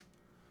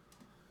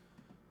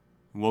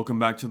Welcome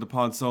back to the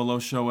Pod Solo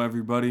Show,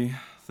 everybody.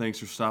 Thanks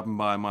for stopping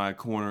by my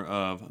corner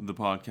of the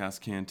podcast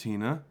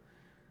cantina.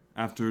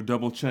 After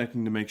double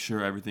checking to make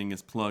sure everything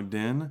is plugged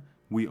in,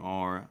 we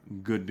are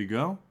good to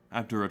go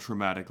after a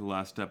traumatic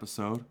last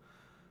episode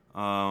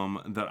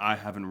that I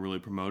haven't really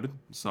promoted.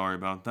 Sorry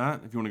about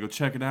that. If you want to go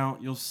check it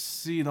out, you'll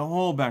see the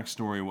whole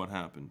backstory of what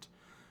happened.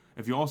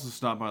 If you also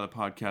stop by the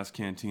podcast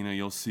cantina,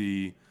 you'll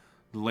see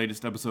the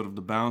latest episode of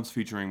The Bounce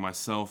featuring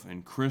myself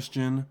and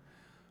Christian,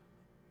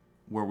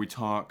 where we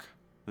talk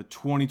the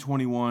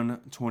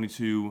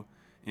 2021-22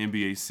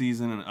 NBA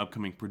season and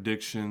upcoming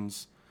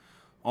predictions.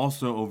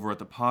 Also over at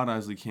the Pod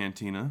Isley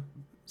Cantina,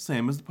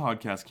 same as the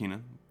podcast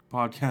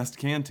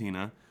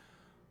cantina.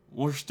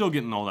 We're still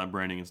getting all that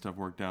branding and stuff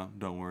worked out,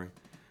 don't worry.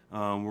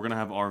 We're going to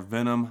have our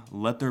Venom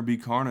Let There Be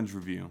Carnage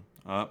review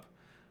up.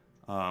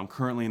 I'm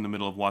currently in the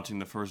middle of watching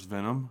the first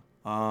Venom.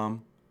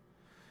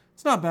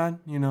 It's not bad,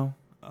 you know.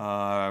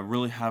 I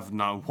really have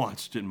not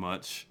watched it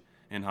much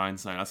in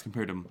hindsight as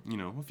compared to,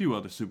 a few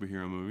other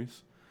superhero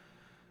movies.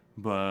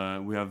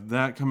 But we have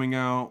that coming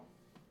out,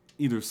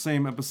 either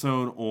same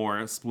episode or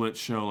a split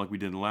show like we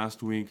did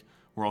last week.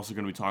 We're also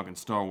going to be talking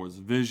Star Wars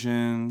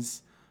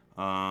Visions.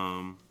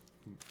 What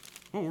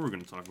were we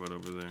going to talk about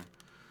over there?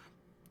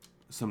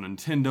 Some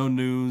Nintendo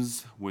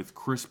news with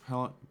Chris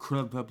Pratt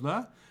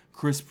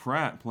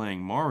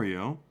playing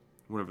Mario.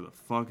 Whatever the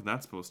fuck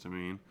that's supposed to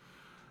mean.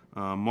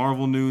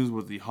 Marvel news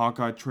with the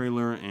Hawkeye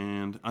trailer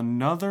and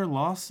another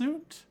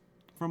lawsuit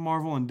from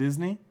Marvel and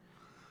Disney.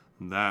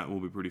 That will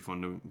be pretty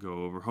fun to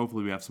go over.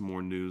 Hopefully we have some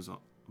more news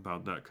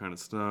about that kind of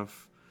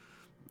stuff.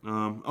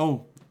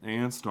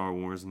 And Star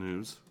Wars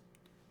news.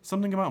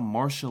 Something about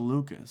Marsha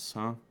Lucas,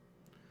 huh?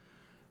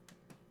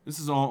 This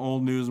is all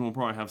old news, and we'll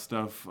probably have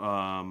stuff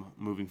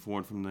moving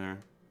forward from there.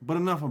 But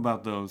enough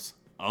about those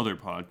other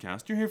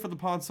podcasts. You're here for the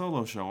Pod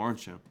Solo Show,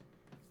 aren't you?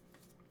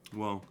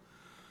 Well,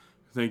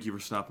 thank you for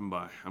stopping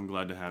by. I'm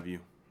glad to have you.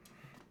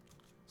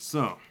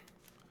 So,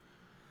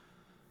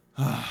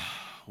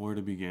 where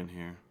to begin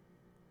here?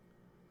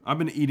 I've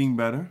been eating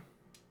better.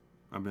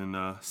 I've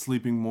been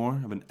sleeping more.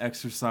 I've been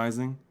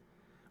exercising.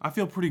 I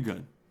feel pretty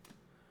good.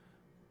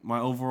 My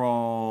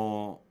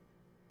overall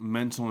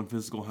mental and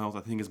physical health,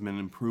 I think, has been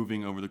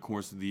improving over the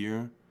course of the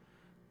year.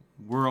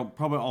 We're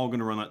probably all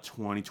going to run that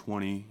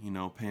 2020,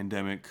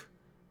 pandemic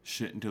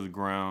shit into the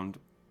ground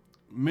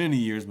many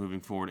years moving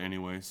forward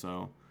anyway,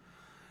 so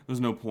there's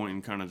no point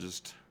in kind of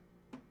just,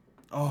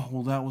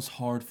 that was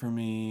hard for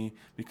me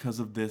because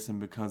of this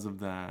and because of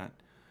that.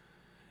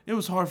 It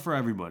was hard for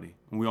everybody,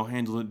 and we all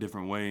handled it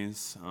different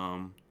ways.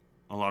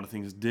 A lot of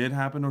things did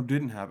happen or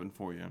didn't happen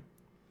for you.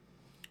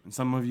 And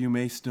some of you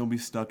may still be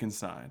stuck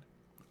inside.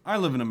 I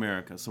live in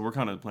America, so we're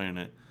kind of playing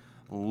it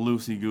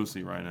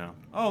loosey-goosey right now.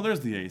 Oh, there's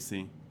the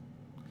AC.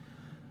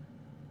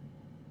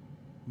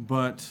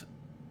 But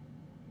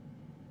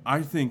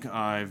I think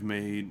I've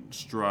made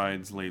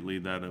strides lately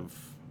that have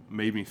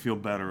made me feel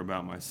better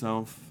about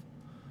myself.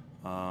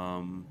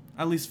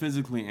 At least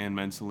physically and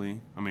mentally.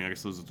 I mean, I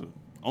guess those are the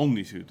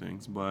only two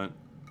things, but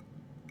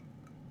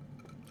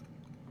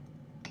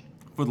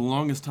for the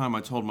longest time I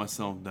told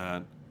myself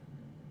that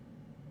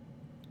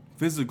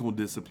physical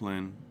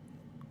discipline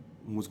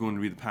was going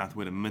to be the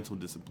pathway to mental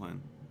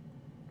discipline.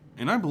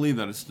 And I believe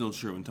that is still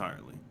true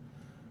entirely.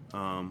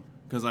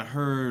 Because I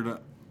heard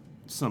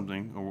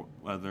something or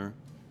other.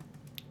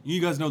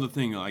 You guys know the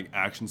thing, like,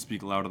 actions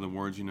speak louder than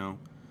words,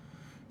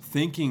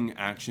 Thinking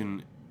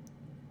action,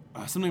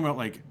 something about,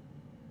 like,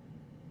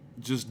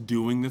 just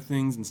doing the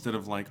things instead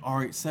of, like, all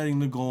right, setting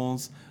the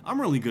goals.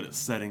 I'm really good at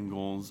setting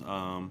goals.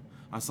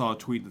 I saw a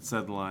tweet that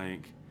said,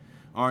 like,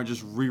 all right,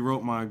 just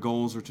rewrote my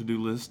goals or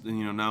to-do list,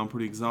 and, now I'm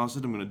pretty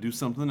exhausted. I'm going to do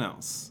something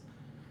else.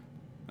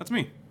 That's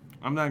me.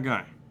 I'm that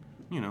guy.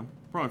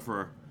 Probably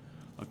for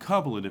a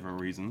couple of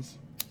different reasons.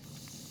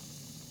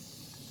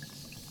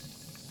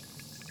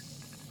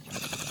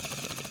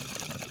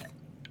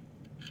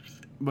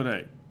 But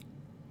hey,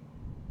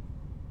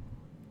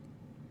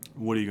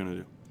 what are you going to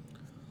do?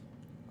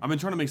 I've been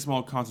trying to make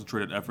small,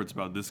 concentrated efforts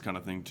about this kind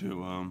of thing,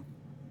 too.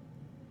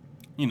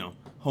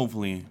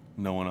 Hopefully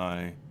no one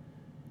I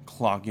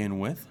clock in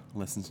with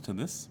listens to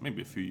this.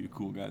 Maybe a few of you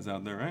cool guys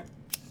out there, right?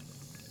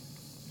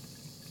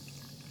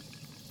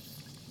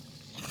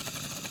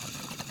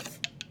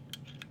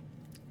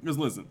 Because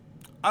listen,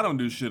 I don't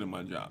do shit at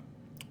my job.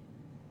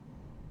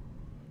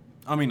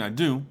 I mean, I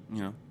do,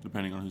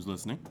 depending on who's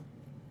listening.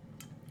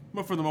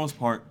 But for the most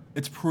part,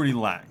 it's pretty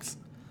lax.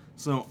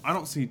 So I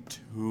don't see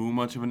too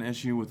much of an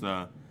issue with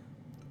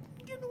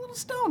getting a little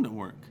stoned at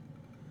work.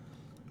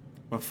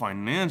 But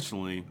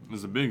financially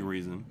is a big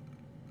reason.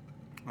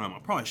 I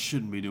probably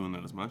shouldn't be doing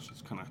that as much.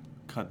 Just kind of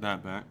cut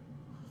that back.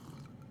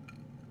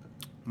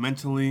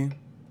 Mentally,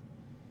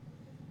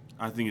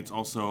 I think it's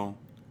also,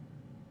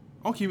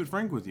 I'll keep it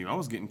frank with you, I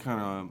was getting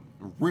kind of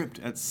ripped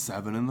at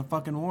 7 in the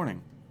fucking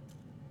morning.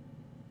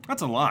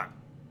 That's a lot.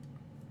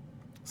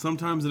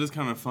 Sometimes it is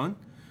kind of fun,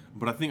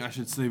 but I think I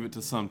should save it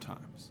to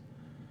sometimes.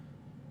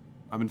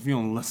 I've been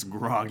feeling less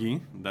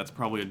groggy. That's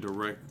probably a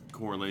direct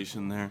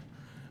correlation there.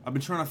 I've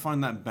been trying to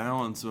find that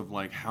balance of,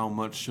 like, how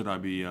much should I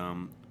be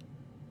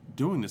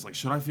doing this? Like,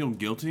 should I feel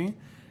guilty?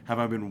 Have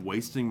I been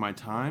wasting my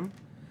time?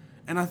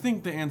 And I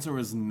think the answer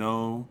is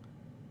no.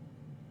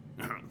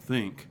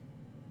 Think.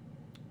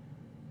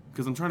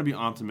 Because I'm trying to be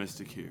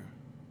optimistic here.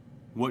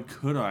 What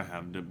could I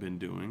have been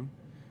doing?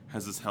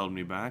 Has this held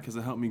me back? Has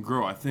it helped me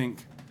grow? I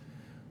think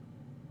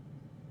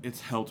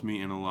it's helped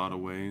me in a lot of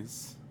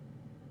ways.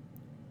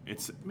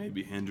 It's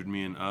maybe hindered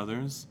me in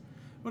others.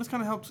 But it's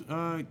kind of helped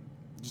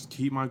just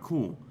keep my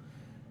cool.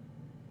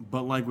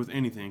 But like with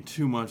anything,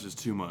 too much is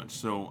too much.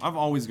 So I've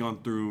always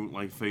gone through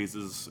like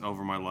phases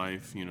over my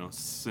life,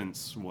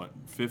 since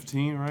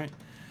 15, right?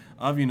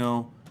 Of,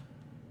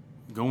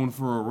 going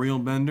for a real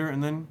bender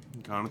and then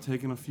kind of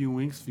taking a few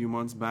weeks, few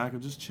months back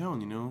of just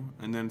chilling,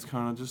 and then it's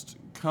kind of just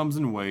comes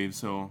in waves,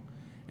 so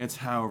it's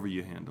however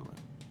you handle it.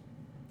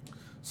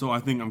 So I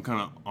think I'm kind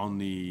of on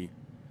the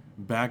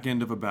back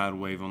end of a bad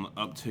wave, on the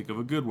uptick of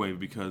a good wave,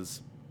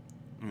 because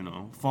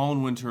fall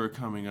and winter are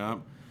coming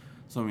up,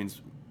 so it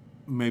means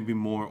maybe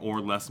more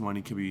or less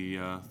money could be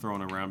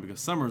thrown around, because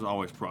summer is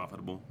always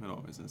profitable. It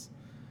always is.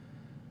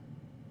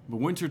 But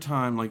winter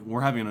time, like,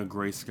 we're having a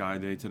gray sky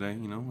day today,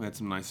 we had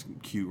some nice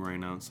cute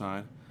rain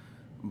outside.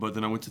 But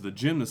then I went to the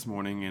gym this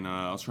morning, and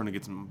I was trying to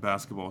get some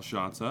basketball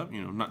shots up,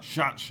 not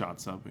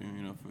shots up,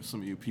 for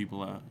some of you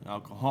people,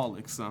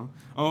 alcoholics.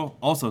 Oh,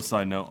 also,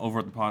 side note, over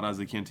at the Pod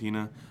Isaac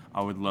Cantina,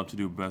 I would love to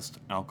do best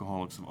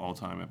alcoholics of all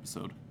time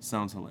episode.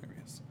 Sounds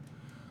hilarious.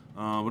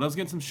 But I was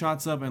getting some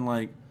shots up, and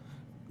like,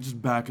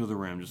 just back of the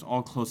rim, just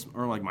all close,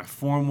 or like my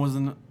form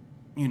wasn't,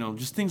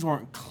 just things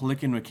weren't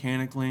clicking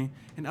mechanically,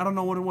 and I don't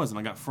know what it was, and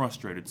I got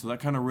frustrated. So that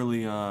kind of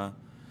really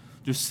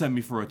just sent me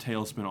for a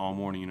tailspin all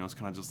morning. It's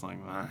kind of just like,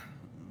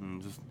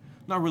 just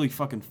not really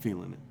fucking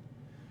feeling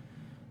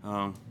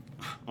it.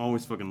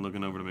 Always fucking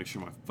looking over to make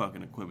sure my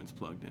fucking equipment's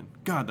plugged in.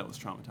 God, that was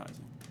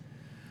traumatizing.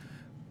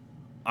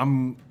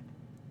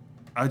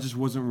 I just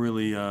wasn't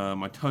really,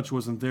 my touch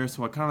wasn't there,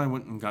 so I kind of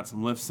went and got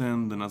some lifts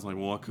in. Then I was like,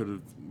 well, I could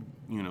have,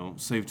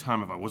 saved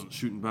time if I wasn't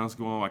shooting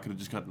basketball. I could have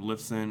just got the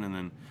lifts in, and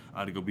then I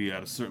had to go be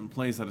at a certain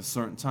place at a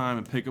certain time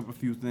and pick up a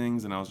few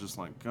things, and I was just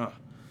like,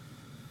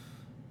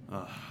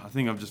 I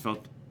think I've just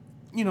felt,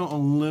 a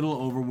little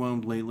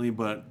overwhelmed lately,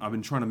 but I've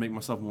been trying to make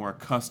myself more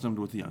accustomed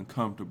with the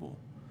uncomfortable.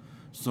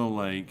 So,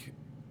 like,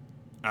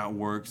 at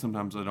work,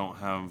 sometimes I don't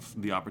have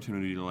the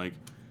opportunity to, like,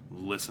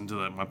 listen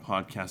to my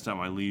podcast at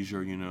my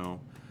leisure,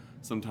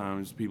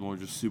 Sometimes people are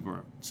just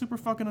super, super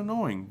fucking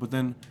annoying. But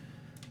then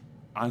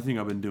I think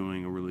I've been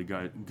doing a really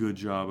good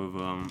job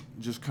of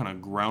just kind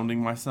of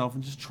grounding myself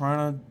and just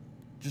trying to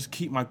just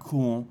keep my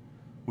cool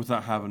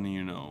without having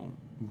to,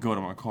 go to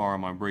my car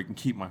on my break and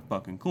keep my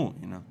fucking cool,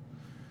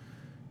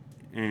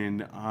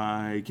 And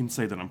I can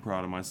say that I'm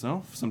proud of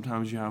myself.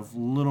 Sometimes you have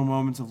little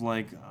moments of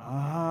like,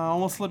 I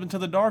almost slipped into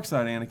the dark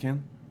side,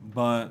 Anakin.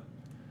 But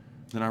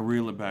then I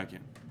reel it back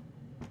in.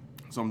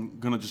 So I'm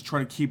going to just try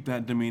to keep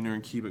that demeanor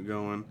and keep it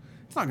going.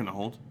 It's not going to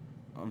hold.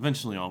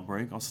 Eventually I'll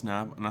break, I'll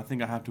snap, and I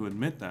think I have to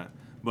admit that.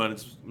 But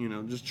it's,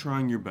 just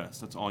trying your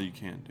best. That's all you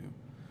can do.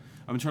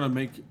 I've been trying to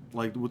make,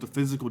 like, with the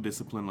physical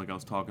discipline, like I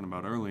was talking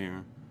about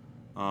earlier,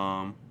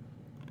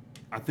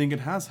 I think it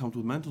has helped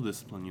with mental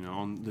discipline,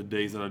 on the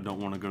days that I don't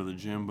want to go to the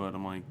gym, but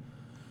I'm like,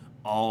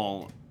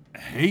 I'll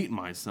hate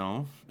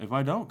myself if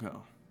I don't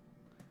go.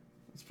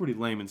 It's pretty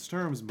layman's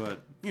terms,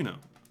 but,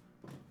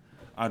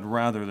 I'd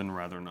rather than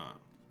rather not.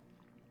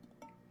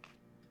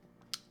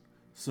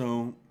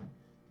 So,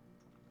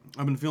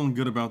 I've been feeling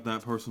good about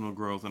that personal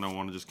growth, and I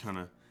want to just kind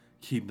of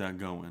keep that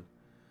going.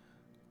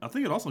 I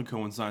think it also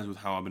coincides with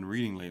how I've been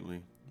reading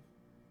lately.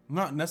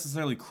 Not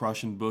necessarily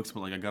crushing books, but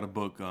like I got a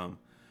book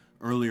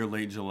earlier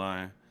late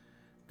July,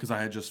 because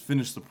I had just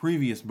finished the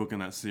previous book in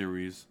that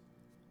series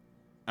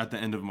at the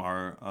end of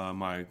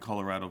my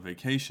Colorado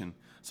vacation.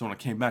 So when I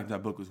came back,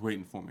 that book was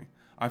waiting for me.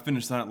 I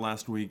finished that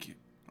last week.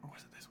 Or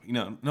was it this week?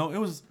 No, it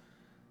was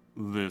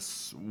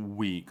this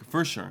week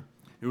for sure.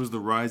 It was The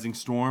Rising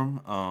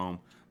Storm,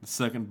 the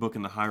second book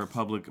in the High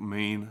Republic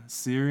main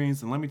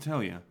series, and let me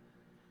tell you,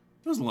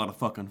 it was a lot of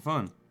fucking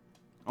fun.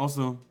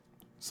 Also,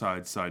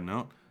 side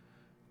note,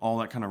 all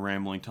that kind of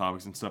rambling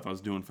topics and stuff I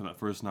was doing for that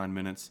first 9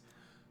 minutes,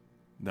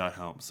 that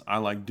helps. I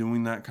like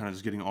doing that, kind of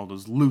just getting all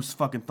those loose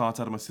fucking thoughts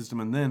out of my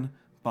system and then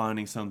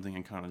finding something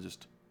and kind of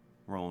just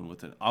rolling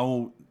with it. I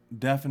will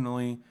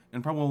definitely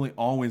and probably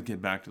always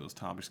get back to those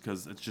topics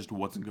because it's just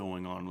what's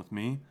going on with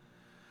me.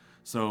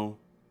 So,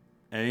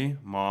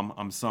 Mom,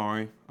 I'm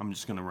sorry. I'm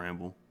just going to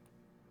ramble.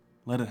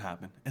 Let it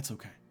happen. It's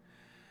okay.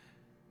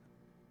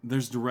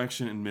 There's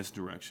direction and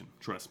misdirection.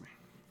 Trust me.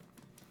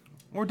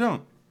 Or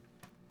don't.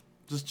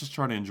 Just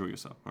try to enjoy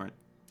yourself, all right?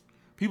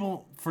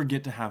 People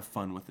forget to have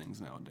fun with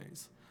things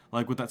nowadays.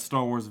 Like with that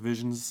Star Wars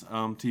Visions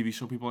TV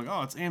show, people are like,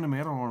 oh, it's anime.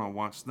 I don't want to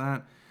watch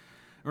that.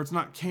 Or it's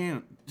not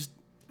canon. Just,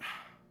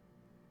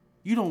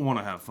 you don't want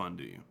to have fun,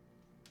 do you?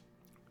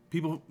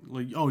 People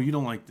like, oh, you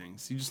don't like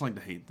things. You just like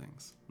to hate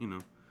things,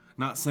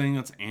 Not saying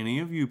that's any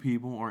of you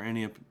people or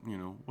any of,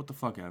 what the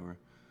fuck ever.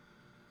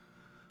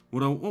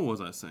 What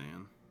was I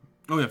saying?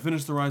 Oh yeah,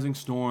 finished The Rising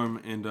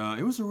Storm, and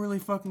it was a really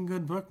fucking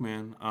good book,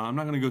 man. I'm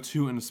not going to go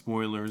too into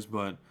spoilers,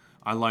 but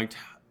I liked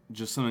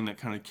just something that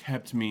kind of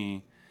kept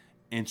me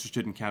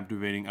interested and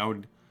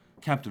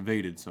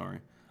captivated, sorry.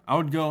 I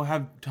would go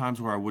have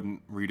times where I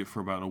wouldn't read it for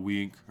about a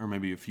week or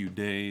maybe a few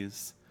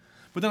days.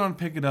 But then I'd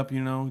pick it up,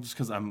 just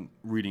because I'm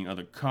reading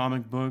other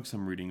comic books,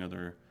 I'm reading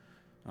other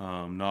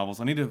novels.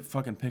 I need to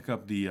fucking pick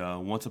up the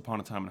Once Upon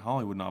a Time in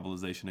Hollywood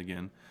novelization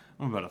again.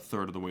 I'm about a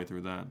third of the way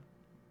through that.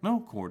 No,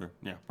 quarter.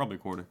 Yeah, probably a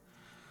quarter.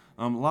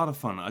 A lot of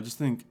fun. I just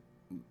think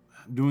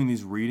doing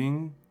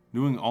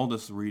all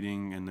this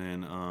reading, and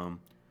then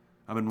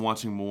I've been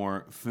watching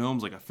more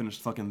films. Like I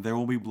finished fucking There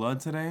Will Be Blood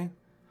today.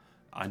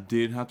 I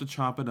did have to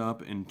chop it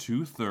up in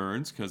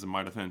 2/3 because, in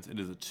my defense, it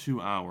is a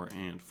 2-hour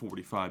and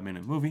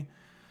 45-minute movie.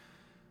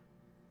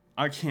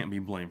 I can't be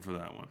blamed for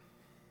that one.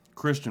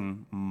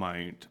 Christian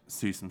might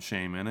see some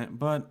shame in it,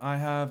 but I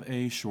have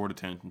a short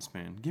attention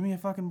span. Give me a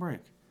fucking break.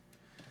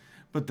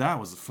 But that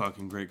was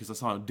fucking great because I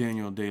saw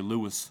Daniel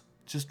Day-Lewis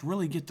just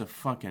really get to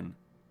fucking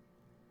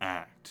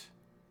act.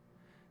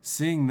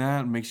 Seeing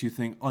that makes you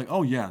think, like,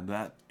 oh yeah,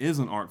 that is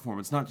an art form.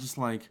 It's not just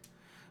like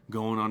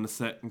going on the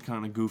set and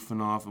kind of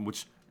goofing off,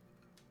 which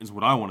is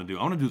what I want to do.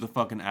 I want to do the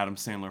fucking Adam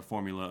Sandler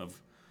formula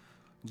of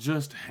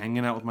just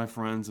hanging out with my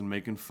friends and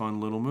making fun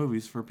little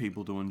movies for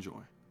people to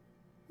enjoy.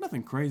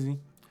 Nothing crazy.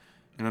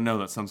 And I know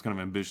that sounds kind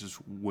of ambitious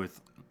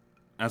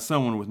as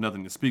someone with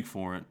nothing to speak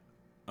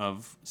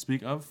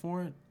of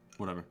for it,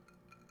 whatever.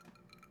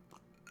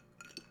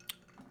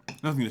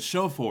 Nothing to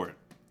show for it.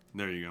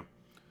 There you go.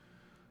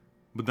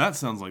 But that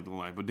sounds like the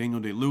life. But Daniel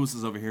Day-Lewis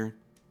is over here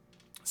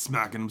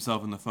smacking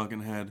himself in the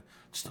fucking head.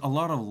 Just a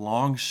lot of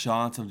long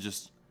shots of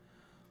just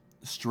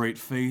straight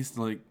face.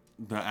 Like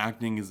the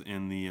acting is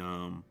in the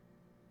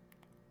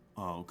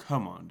oh,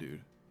 come on,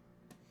 dude.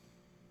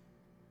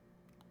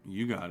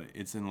 You got it.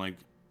 It's in like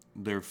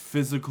their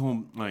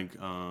physical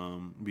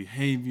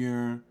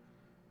behavior.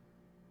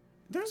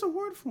 There's a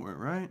word for it,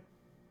 right?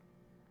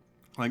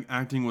 Like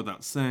acting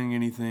without saying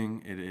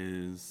anything. It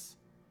is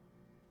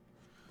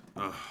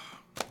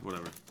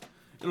whatever.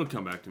 It'll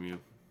come back to me.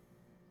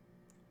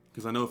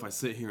 Because I know if I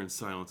sit here in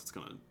silence, it's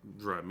gonna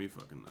drive me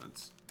fucking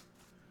nuts.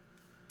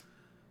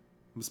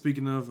 But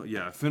speaking of,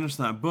 yeah, I finished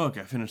that book,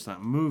 I finished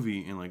that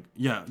movie,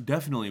 and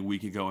definitely a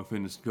week ago I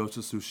finished Ghosts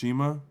of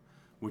Tsushima,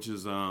 which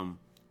is a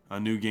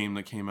new game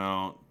that came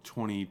out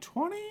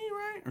 2020,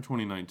 right? Or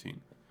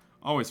 2019.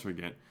 Always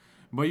forget.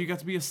 But you got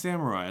to be a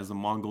samurai as the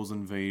Mongols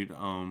invade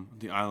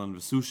the island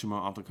of Tsushima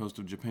off the coast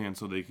of Japan,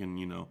 so they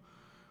can,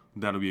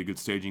 that'll be a good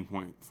staging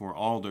point for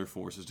all their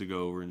forces to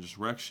go over and just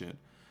wreck shit.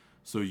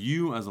 So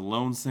you, as a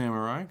lone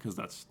samurai, because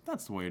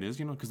that's the way it is,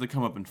 because they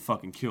come up and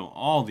fucking kill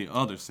all the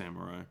other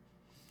samurai.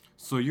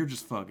 So you're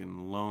just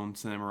fucking lone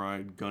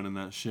samurai gunning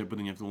that shit, but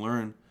then you have to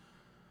learn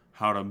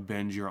how to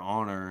bend your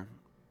honor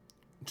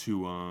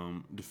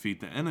to defeat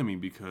the enemy,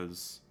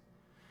 because,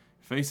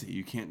 face it,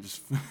 you can't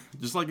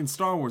just like in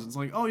Star Wars, it's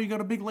like, oh, you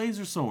got a big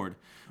laser sword.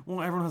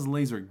 Well, everyone has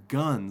laser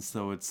guns,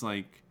 so it's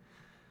like,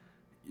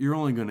 you're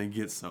only going to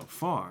get so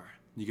far.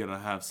 You got to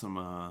have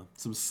some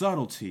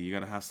subtlety, you got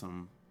to have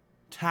some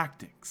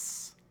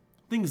tactics,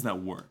 things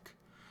that work.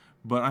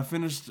 But I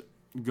finished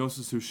Ghost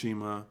of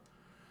Tsushima,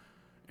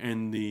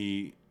 and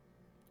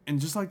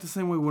just like the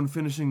same way when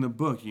finishing the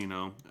book,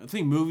 I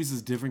think movies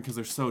is different because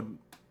they're so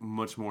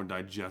much more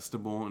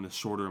digestible in a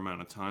shorter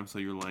amount of time. So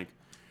you're like,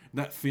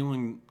 that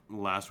feeling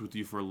lasts with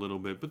you for a little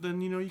bit, but then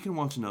you can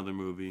watch another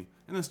movie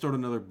and then start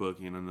another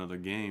book and another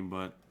game.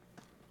 But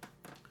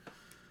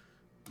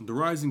The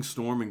Rising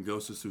Storm and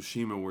Ghost of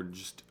Tsushima were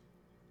just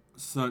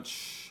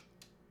such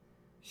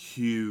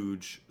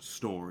huge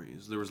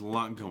stories. There was a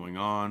lot going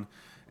on.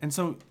 And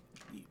so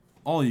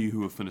all of you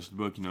who have finished the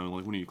book,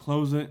 like when you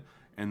close it,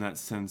 and that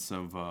sense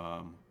of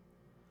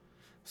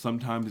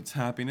sometimes it's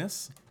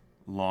happiness,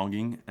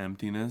 longing,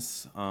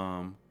 emptiness,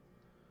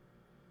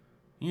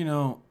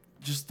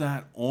 just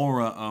that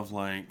aura of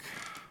like,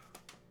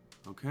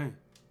 okay,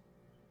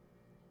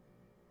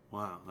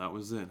 wow, that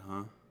was it,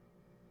 huh?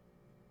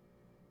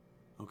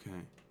 Okay.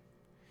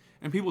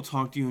 And people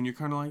talk to you and you're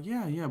kind of like,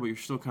 yeah, but you're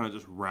still kind of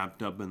just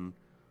wrapped up in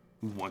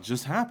what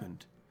just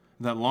happened.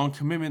 That long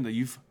commitment that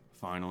you've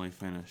finally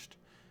finished.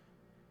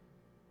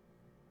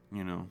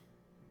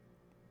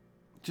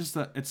 Just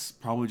that it's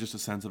probably just a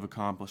sense of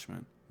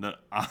accomplishment that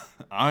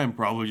I'm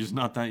probably just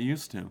not that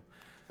used to.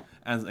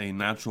 As a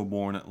natural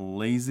born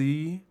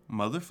lazy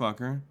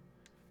motherfucker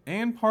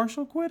and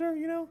partial quitter,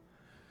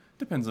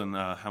 depends on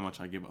how much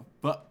I give a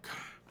fuck.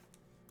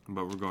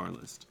 But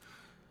regardless,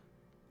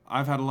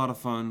 I've had a lot of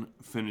fun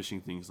finishing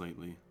things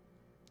lately.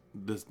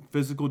 The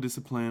physical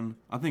discipline,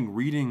 I think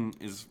reading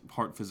is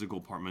part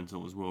physical, part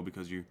mental as well,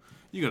 because you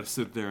got to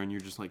sit there and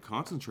you're just like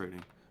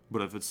concentrating.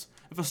 But if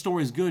a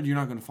story's good, you're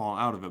not going to fall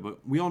out of it.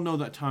 But we all know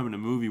that time in a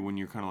movie when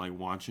you're kind of like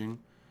watching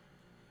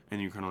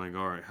and you're kind of like,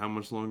 all right, how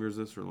much longer is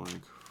this? Or like,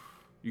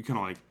 you kind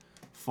of like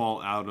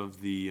fall out of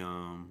the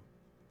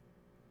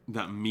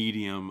that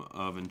medium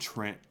of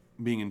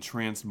being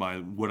entranced by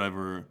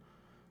whatever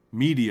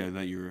media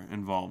that you're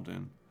involved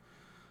in.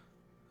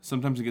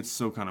 Sometimes it gets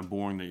so kind of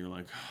boring that you're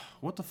like,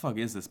 what the fuck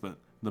is this? But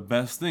The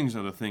best things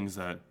are the things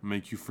that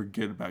make you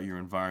forget about your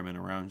environment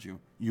around you.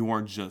 You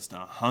are just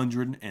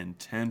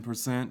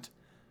 110%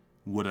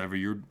 whatever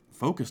you're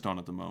focused on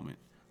at the moment.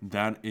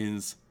 That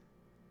is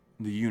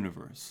the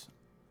universe.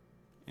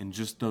 In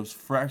just those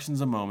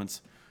fractions of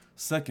moments,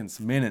 seconds,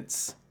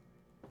 minutes,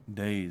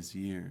 days,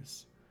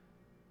 years,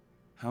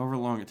 however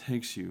long it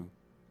takes you,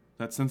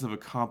 that sense of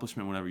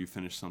accomplishment whenever you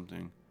finish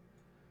something.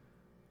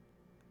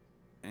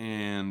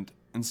 And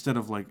instead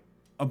of like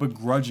a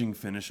begrudging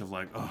finish of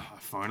like, oh, I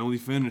finally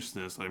finished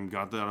this, I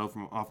got that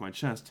off my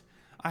chest.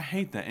 I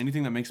hate that.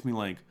 Anything that makes me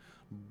like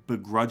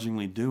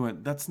begrudgingly do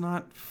it, that's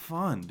not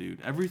fun, dude.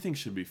 Everything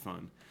should be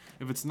fun.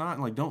 If it's not,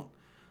 like, don't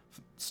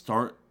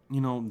start,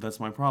 that's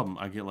my problem.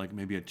 I get like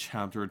maybe a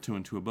chapter or two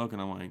into a book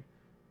and I'm like,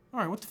 all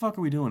right, what the fuck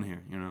are we doing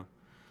here,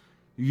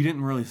 You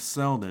didn't really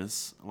sell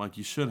this like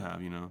you should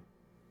have, And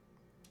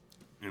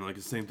like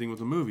the same thing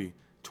with a movie.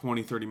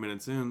 20, 30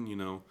 minutes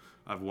in,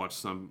 I've watched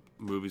some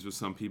movies with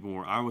some people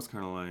where I was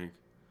kind of like,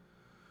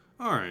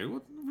 all right,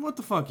 what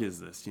the fuck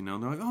is this? They're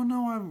like, oh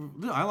no,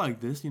 I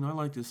like this. I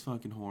like this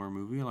fucking horror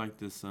movie. I like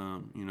this,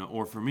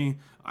 or for me,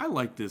 I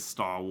like this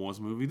Star Wars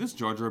movie. This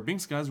Jar Jar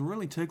Binks guy's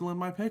really tickling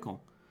my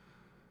pickle.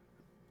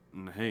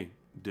 And hey,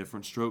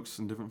 different strokes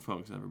and different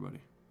folks,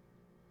 everybody.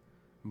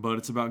 But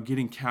it's about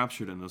getting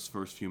captured in those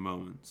first few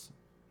moments.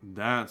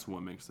 That's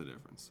what makes the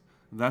difference.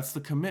 That's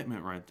the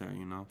commitment right there,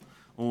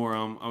 Or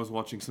I was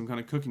watching some kind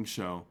of cooking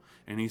show,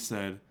 and he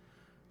said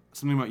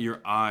something about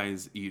your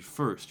eyes eat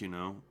first,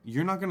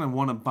 You're not going to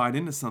want to bite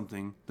into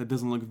something that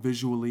doesn't look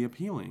visually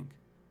appealing.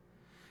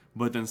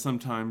 But then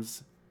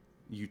sometimes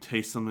you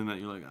taste something that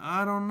you're like,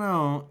 I don't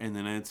know, and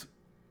then it's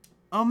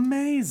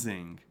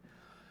amazing.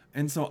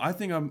 And so I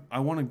think I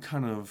want to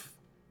kind of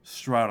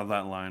straddle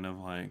that line of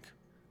like,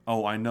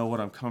 oh, I know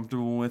what I'm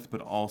comfortable with,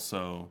 but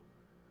also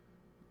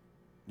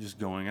just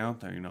going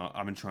out there.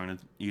 I've been trying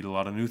to eat a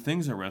lot of new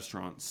things at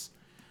restaurants.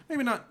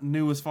 Maybe not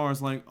new as far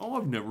as like, oh,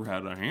 I've never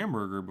had a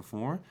hamburger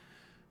before,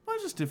 but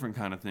just different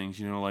kind of things.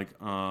 Like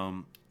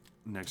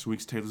next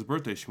week's Taylor's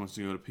birthday, she wants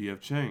to go to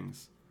P.F.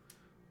 Chang's.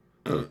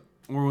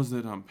 Or was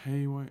it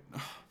Payway?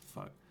 Oh,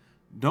 fuck.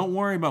 Don't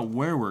worry about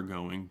where we're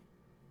going,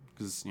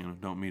 because,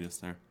 don't meet us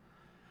there.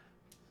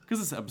 Because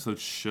this episode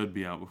should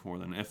be out before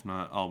then. If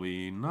not, I'll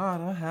be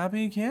not a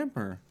happy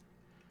camper.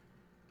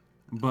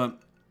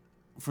 But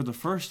for the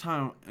first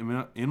time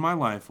in my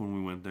life when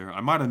we went there,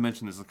 I might have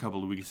mentioned this a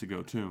couple of weeks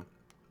ago too.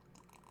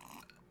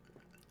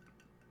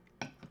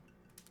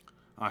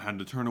 I had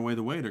to turn away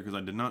the waiter because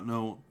I did not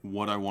know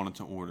what I wanted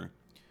to order.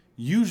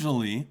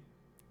 Usually,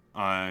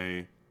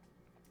 I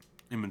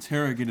am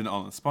interrogated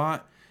on the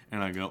spot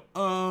and I go,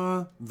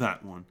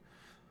 that one.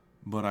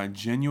 But I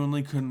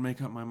genuinely couldn't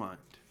make up my mind.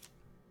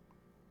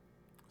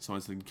 So I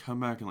said, come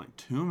back in like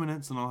 2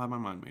 minutes and I'll have my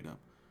mind made up.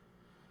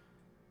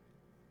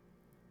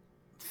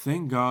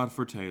 Thank God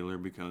for Taylor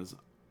because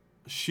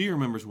she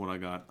remembers what I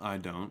got. I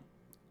don't.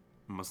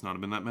 It must not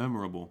have been that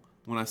memorable.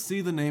 When I see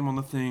the name on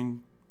the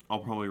thing, I'll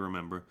probably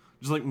remember.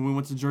 Just like when we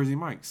went to Jersey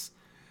Mike's.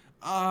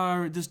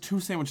 There's 2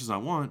 sandwiches I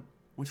want.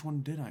 Which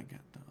one did I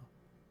get, though?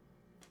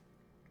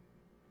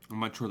 I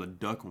might try the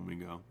duck when we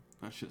go.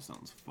 That shit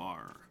sounds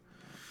fire.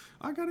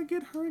 I gotta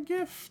get her a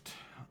gift.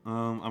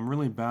 I'm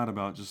really bad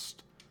about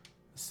just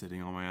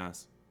sitting on my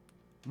ass.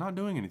 Not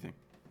doing anything.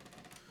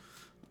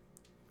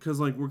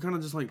 Because, like, we're kind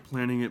of just, like,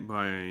 planning it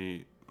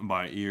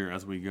by ear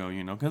as we go,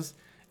 Because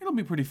it'll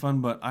be pretty fun,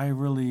 but I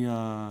really,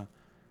 no,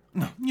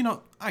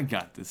 I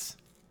got this.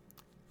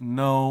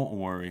 No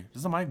worry.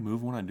 Does the mic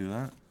move when I do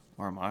that?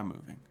 Or am I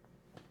moving?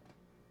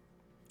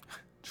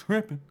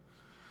 Tripping.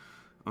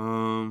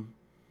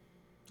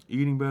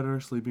 Eating better,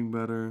 sleeping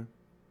better.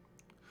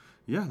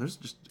 Yeah, there's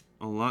just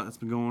a lot that's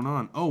been going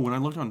on. Oh, when I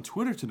looked on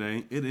Twitter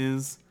today, it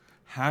is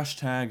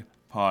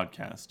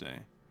 #podcast day.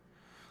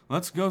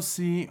 Let's go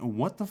see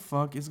what the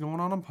fuck is going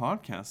on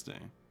Podcast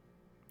Day.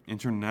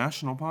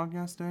 International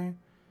Podcast Day?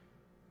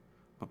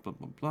 Blah, blah,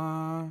 blah,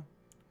 blah.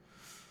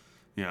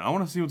 Yeah, I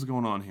want to see what's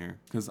going on here,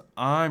 because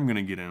I'm going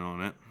to get in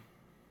on it.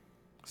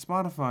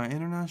 Spotify,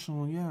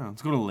 International, yeah.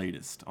 Let's go to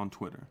latest on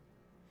Twitter.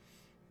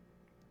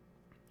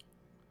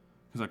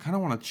 Because I kind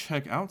of want to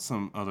check out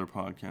some other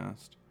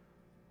podcast.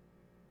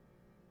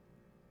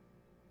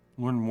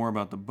 Learn more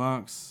about the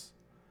Bucks.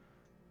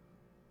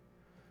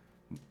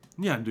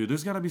 Yeah, dude,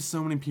 there's got to be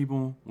so many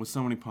people with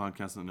so many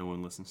podcasts that no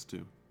one listens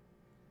to.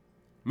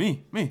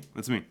 Me,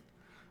 that's me.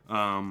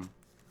 Yeah,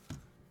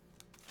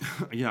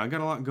 I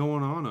got a lot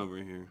going on over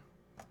here.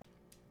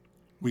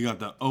 We got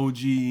the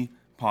OG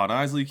Pod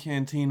Isley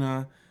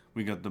Cantina,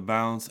 we got the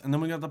Bounce, and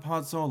then we got the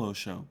Pod Solo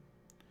Show.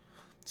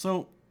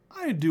 So,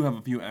 I do have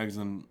a few eggs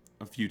in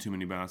a few too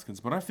many baskets,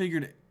 but I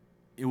figured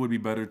it would be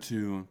better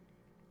to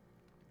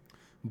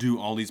do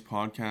all these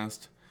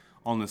podcasts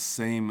on the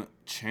same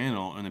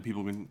channel, and then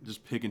people can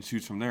just pick and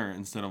choose from there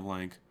instead of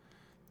like,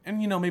 and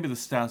maybe the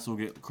stats will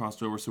get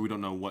crossed over so we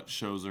don't know what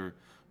shows are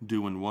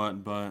doing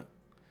what, but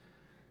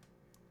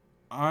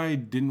I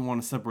didn't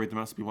want to separate them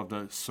out so people have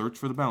to search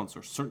for the Bounce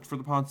or search for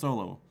the Pod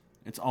Solo.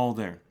 It's all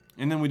there.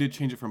 And then we did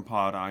change it from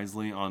Pod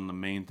Isley on the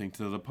main thing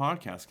to the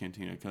Podcast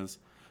Cantina because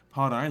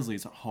Pod Isley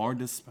is hard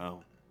to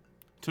spell.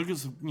 Took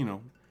us,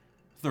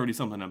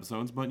 30-something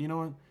episodes, but you know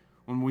what?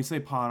 When we say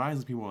Pod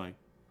Isley, people are like,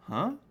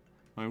 huh?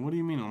 Like, what do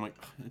you mean? I'm like,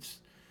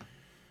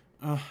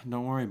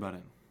 don't worry about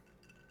it.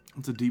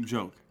 It's a deep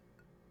joke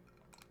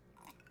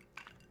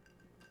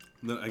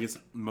that I guess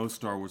most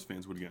Star Wars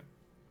fans would get.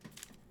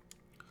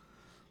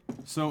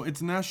 So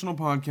it's National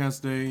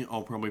Podcast Day.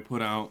 I'll probably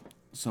put out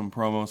some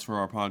promos for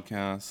our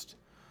podcast.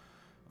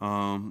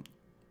 I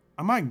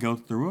might go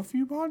through a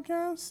few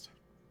podcasts.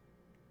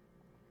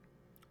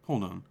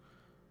 Hold on.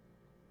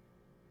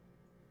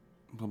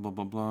 Blah, blah,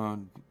 blah, blah.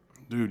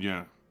 Dude,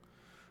 yeah.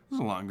 There's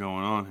a lot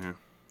going on here.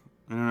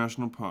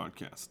 International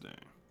Podcast Day.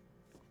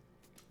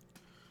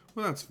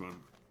 Well, that's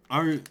fun.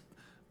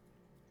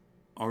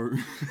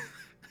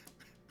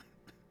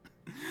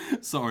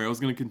 Sorry, I was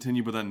going to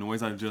continue, but that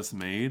noise I just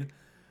made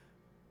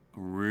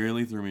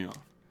really threw me off.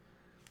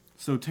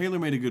 So Taylor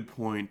made a good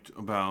point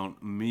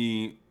about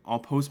me. I'll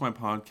post my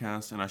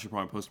podcast, and I should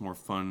probably post more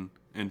fun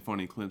and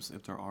funny clips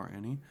if there are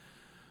any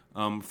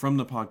from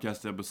the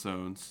podcast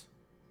episodes.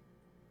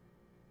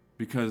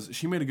 Because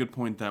she made a good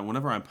point that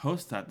whenever I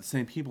post that, the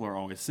same people are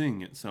always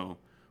seeing it. So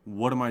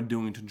what am I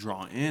doing to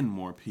draw in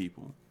more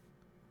people?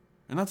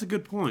 And that's a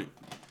good point.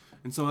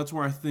 And so that's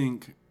where I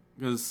think,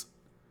 because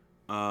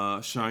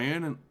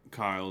Cheyenne and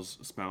Kyle's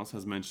spouse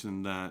has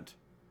mentioned that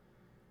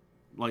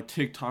like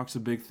TikTok's a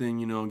big thing,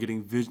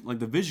 getting like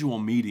the visual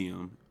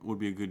medium would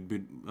be a good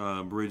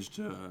bridge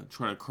to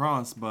try to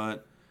cross,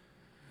 but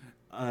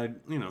I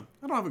don't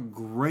have a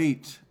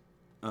great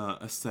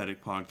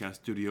aesthetic podcast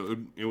studio.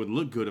 It would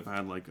look good if I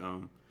had like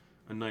a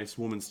nice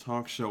woman's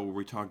talk show where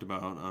we talked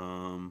about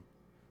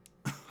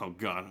oh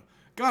God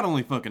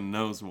only fucking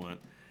knows what.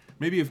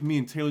 Maybe if me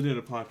and Taylor did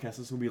a podcast,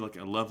 this would be like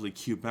a lovely,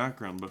 cute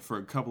background, but for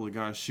a couple of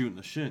guys shooting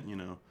the shit,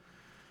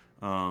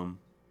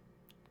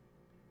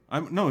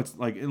 it's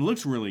like, it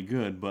looks really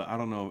good, but I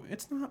don't know.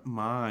 It's not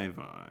my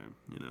vibe,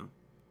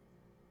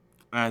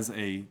 as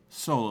a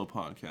solo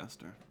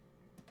podcaster.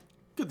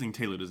 Good thing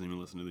Taylor doesn't even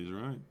listen to these,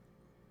 right?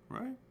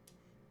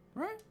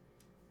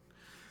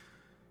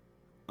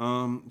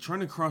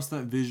 Trying to cross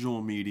that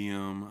visual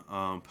medium,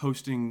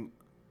 posting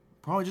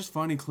probably just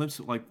funny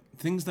clips, like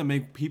things that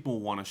make people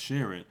want to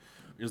share it.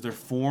 Is there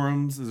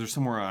forums? Is there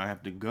somewhere I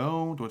have to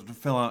go? Do I have to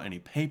fill out any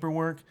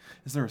paperwork?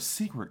 Is there a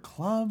secret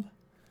club?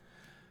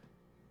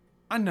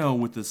 I know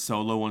with this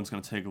solo one, it's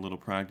going to take a little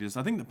practice.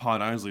 I think the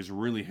Pod Isley's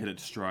really hit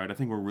its stride. I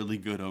think we're really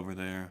good over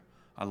there.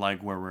 I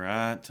like where we're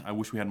at. I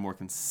wish we had more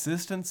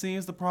consistency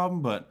is the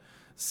problem, but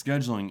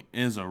scheduling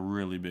is a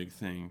really big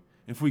thing.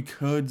 If we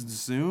could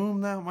Zoom,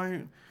 that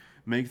might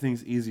make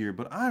things easier,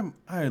 but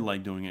I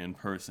like doing it in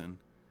person.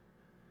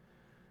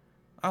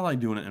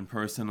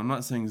 I'm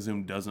not saying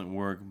Zoom doesn't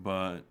work,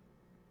 but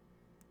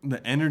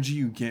the energy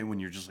you get when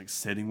you're just like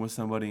sitting with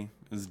somebody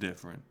is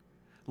different.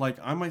 Like,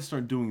 I might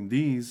start doing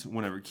these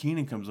whenever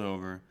Keenan comes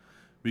over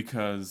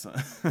because,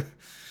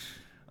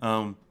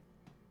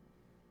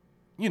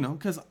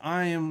 because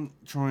I am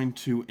trying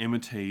to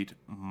imitate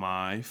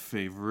my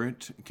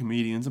favorite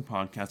comedians and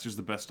podcasters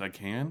the best I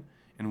can.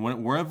 And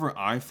wherever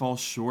I fall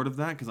short of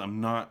that, because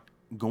I'm not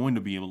going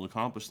to be able to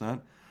accomplish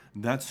that,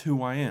 that's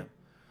who I am.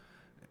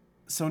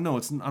 So, no,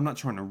 I'm not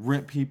trying to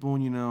rip people,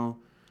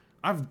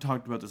 I've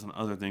talked about this on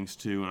other things,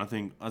 too. And I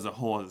think as a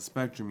whole, as a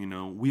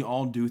spectrum, we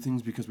all do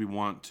things because we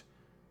want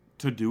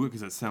to do it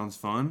because it sounds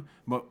fun,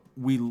 but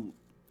we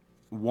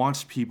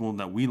watched people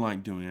that we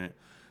like doing it.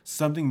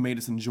 Something made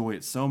us enjoy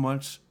it so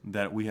much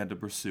that we had to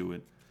pursue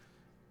it.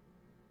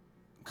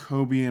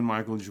 Kobe and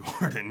Michael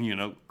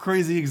Jordan,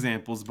 crazy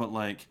examples, but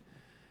like,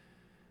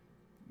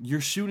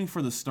 you're shooting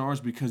for the stars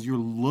because you're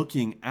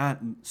looking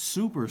at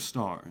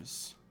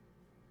superstars.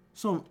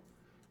 So,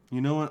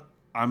 you know what?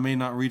 I may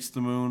not reach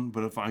the moon,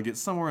 but if I get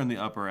somewhere in the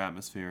upper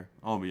atmosphere,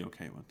 I'll be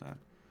okay with that.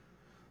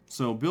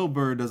 So Bill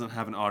Burr doesn't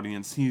have an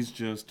audience. He's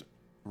just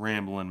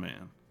rambling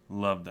man.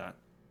 Love that.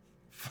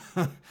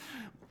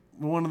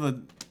 One of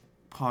the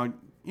I'll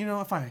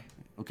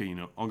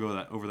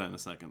go over that in a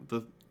second.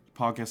 The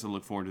podcast I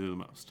look forward to the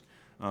most.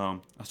 I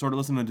started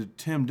listening to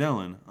Tim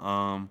Dillon,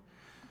 and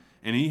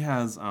he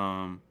has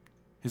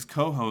his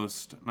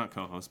not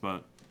co-host,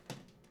 but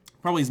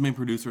probably his main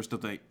producer, stuff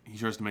that he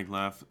tries to make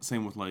laugh.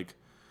 Same with like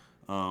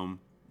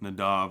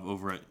Nadav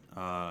over at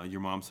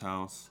Your Mom's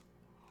House.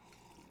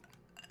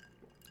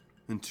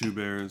 And Two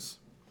Bears.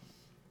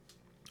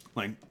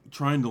 Like,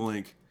 trying to,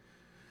 like,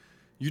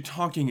 you're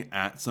talking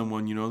at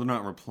someone, they're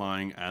not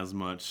replying as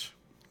much.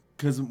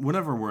 Because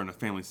whenever we're in a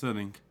family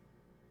setting,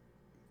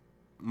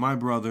 my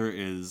brother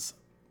is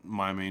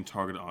my main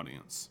target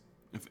audience.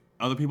 If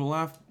other people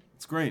laugh,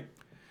 it's great.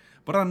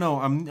 But I don't know,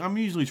 I'm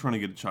usually trying to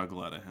get a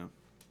chuckle out of him.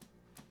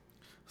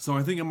 So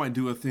I think I might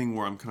do a thing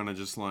where I'm kind of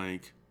just,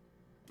 like,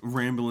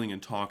 rambling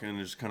and talking and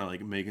just kind of,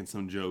 like, making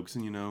some jokes,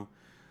 and,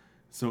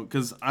 So,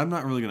 because I'm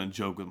not really going to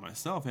joke with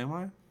myself, am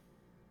I?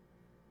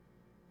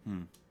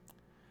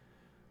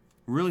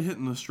 Really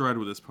hitting the stride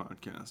with this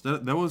podcast.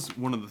 That was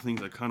one of the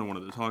things I kind of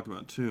wanted to talk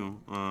about, too.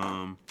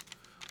 Oh,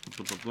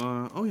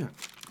 yeah.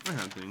 I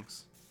had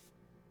things.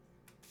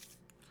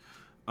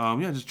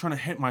 Yeah, just trying to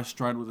hit my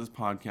stride with this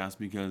podcast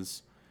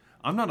because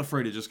I'm not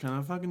afraid to just kind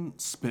of fucking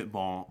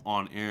spitball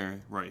on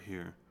air right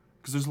here.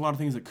 Because there's a lot of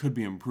things that could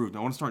be improved. I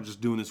want to start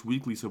just doing this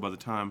weekly so by the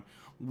time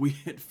we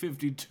hit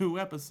 52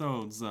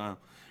 episodes,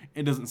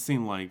 it doesn't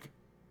seem like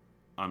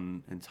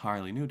I'm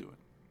entirely new to it.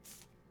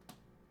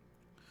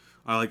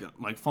 I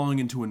like falling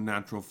into a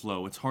natural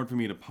flow. It's hard for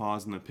me to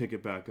pause and then pick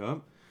it back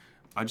up.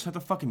 I just have to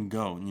fucking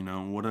go,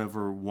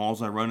 whatever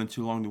walls I run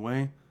into along the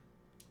way,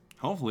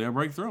 hopefully I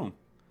break through them.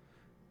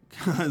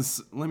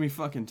 Because, let me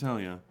fucking tell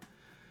you,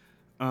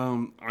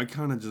 I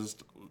kind of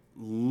just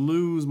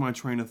lose my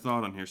train of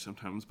thought on here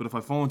sometimes. But if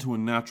I fall into a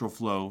natural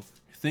flow,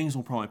 things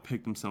will probably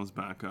pick themselves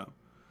back up.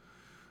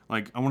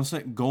 Like, I want to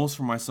set goals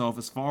for myself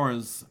as far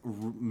as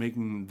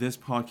making this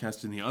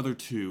podcast and the other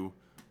two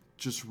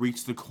just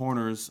reach the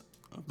corners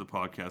of the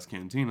podcast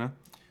cantina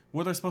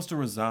where they're supposed to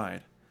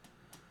reside.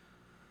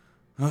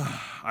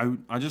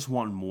 I just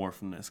want more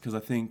from this because I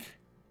think,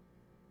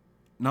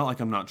 not like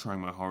I'm not trying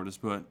my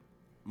hardest, but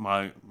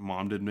my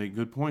mom did make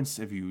good points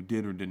if you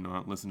did or did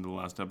not listen to the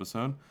last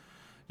episode.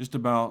 Just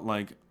about,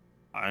 like,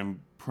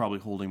 I'm probably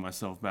holding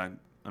myself back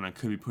and I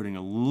could be putting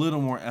a little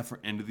more effort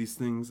into these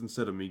things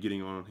instead of me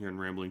getting on here and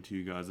rambling to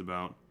you guys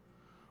about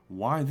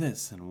why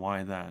this and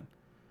why that.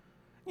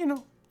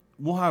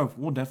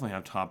 We'll definitely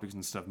have topics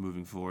and stuff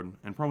moving forward,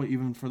 and probably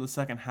even for the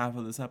second half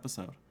of this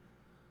episode.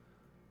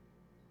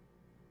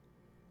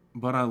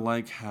 But I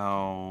like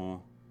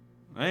how...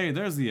 Hey,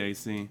 there's the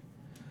AC.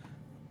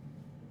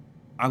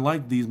 I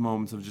like these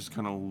moments of just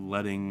kind of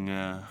letting...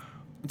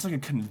 it's like a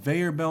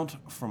conveyor belt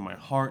from my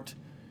heart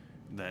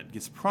that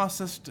gets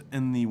processed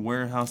in the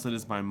warehouse that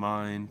is my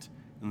mind,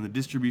 and the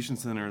distribution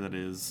center that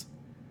is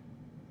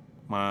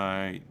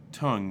my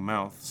tongue,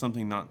 mouth,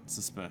 something not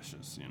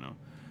suspicious,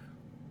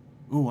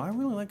 Ooh, I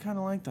really kind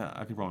of like that.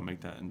 I could probably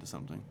make that into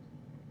something.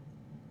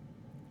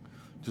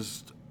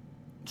 Just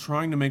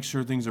trying to make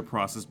sure things are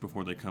processed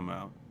before they come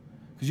out.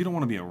 Because you don't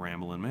want to be a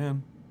rambling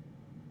man.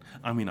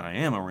 I mean, I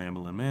am a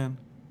rambling man.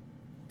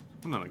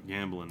 I'm not a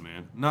gambling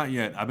man. Not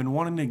yet. I've been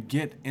wanting to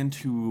get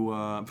into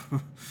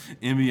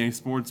NBA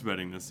sports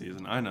betting this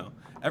season. I know.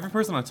 Every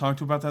person I talk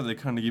to about that, they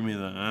kind of give me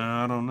the,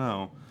 I don't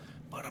know.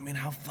 But, I mean,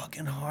 how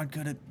fucking hard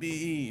could it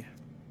be?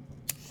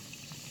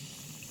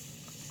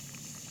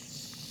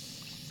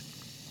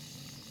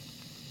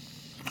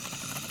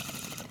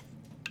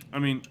 I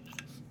mean,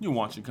 you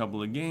watch a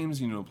couple of games,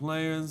 you know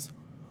players.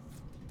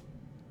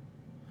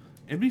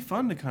 It'd be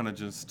fun to kind of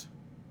just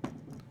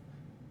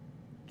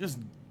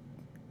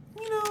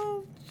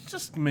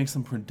make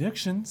some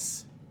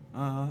predictions.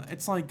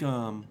 It's like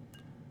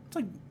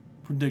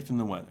predicting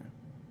the weather.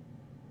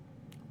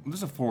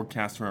 There's a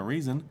forecast for a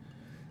reason.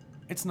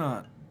 It's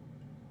not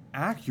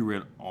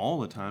accurate all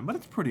the time, but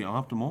it's pretty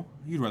optimal.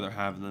 You'd rather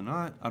have it than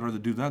not. I'd rather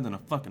do that than a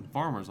fucking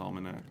farmer's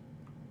almanac.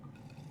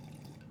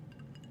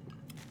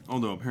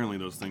 Although apparently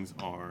those things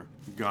are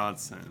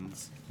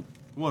godsends.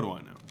 What do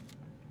I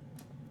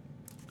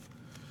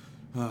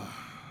know?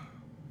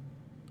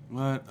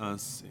 Let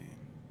us see.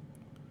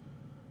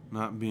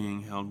 Not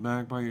being held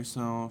back by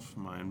yourself,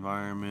 my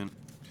environment.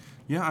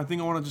 Yeah, I think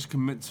I want to just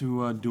commit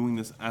to doing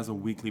this as a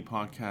weekly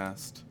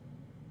podcast.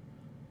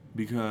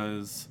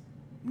 Because,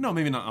 no,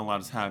 maybe not a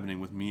lot is happening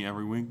with me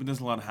every week, but there's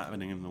a lot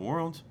happening in the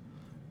world.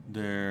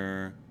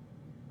 There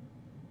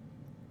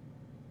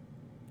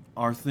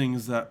are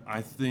things that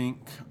I think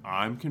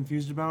I'm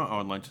confused about, I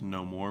would like to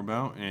know more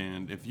about,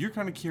 and if you're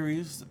kind of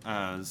curious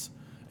as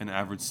an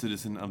average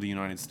citizen of the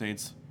United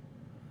States,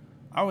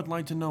 I would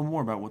like to know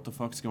more about what the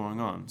fuck's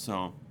going on.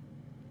 So,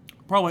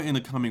 probably in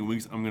the coming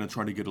weeks, I'm going to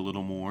try to get a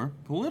little more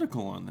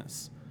political on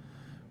this.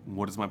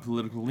 What is my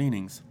political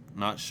leanings?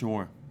 Not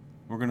sure.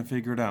 We're going to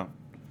figure it out.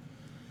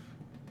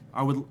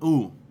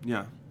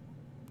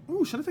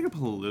 Should I take a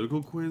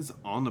political quiz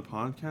on the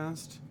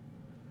podcast?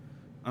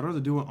 I'd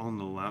rather do it on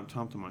the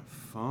laptop than my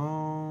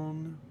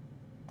phone.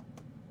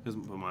 But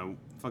my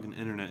fucking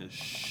internet is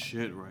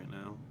shit right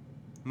now.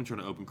 I'm gonna try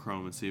to open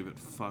Chrome and see if it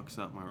fucks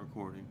up my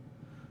recording.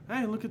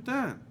 Hey, look at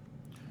that.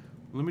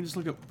 Let me just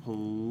look up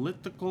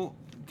political...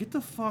 Get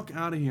the fuck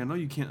out of here. I know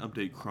you can't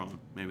update Chrome.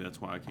 Maybe that's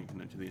why I can't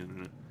connect to the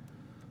internet.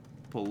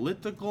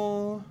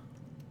 Political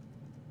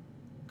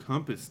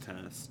compass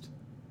test.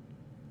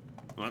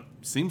 Well, that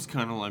seems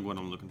kind of like what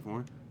I'm looking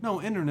for.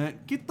 No,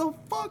 internet. Get the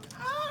fuck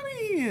out of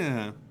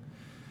here.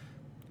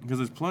 Because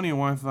there's plenty of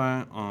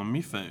Wi-Fi on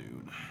me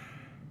phone.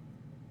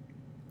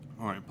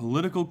 Alright,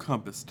 political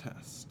compass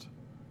test.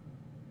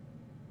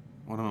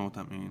 I don't know what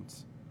that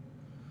means.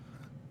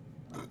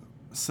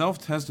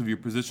 Self-test of your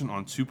position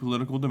on 2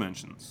 political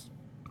dimensions.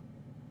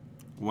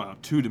 Wow,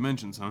 2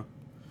 dimensions, huh?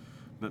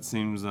 That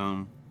seems,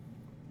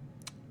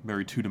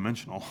 very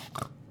 2-dimensional.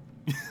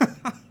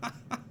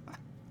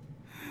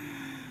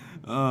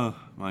 Oh,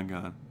 my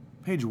God.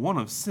 Page 1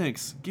 of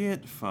 6.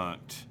 Get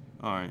fucked.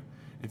 Alright.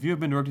 If you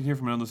have been directed here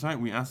from another site,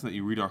 we ask that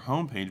you read our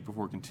homepage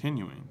before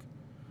continuing.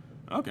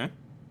 Okay.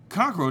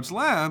 Cockroach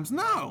Labs?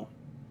 No!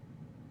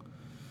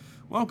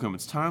 Welcome.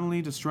 It's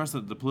timely to stress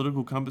that the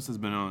political compass has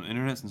been on the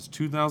internet since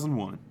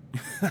 2001.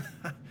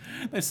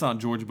 They saw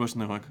George Bush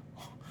and they're like,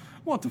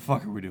 What the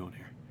fuck are we doing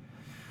here?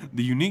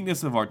 The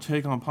uniqueness of our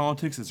take on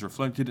politics is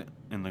reflected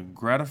in the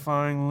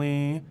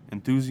gratifyingly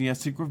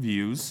enthusiastic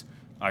reviews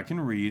I can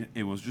read.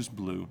 It was just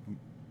blue.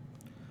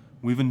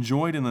 We've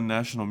enjoyed in the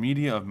national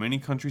media of many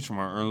countries from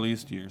our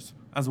earliest years,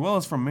 as well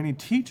as from many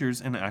teachers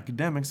and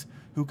academics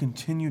who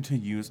continue to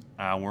use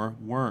our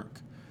work.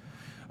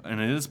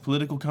 And it is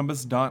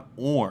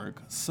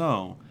politicalcompass.org.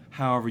 So,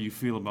 however you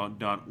feel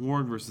about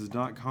 .org versus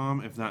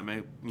 .com, if that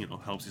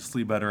helps you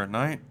sleep better at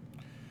night,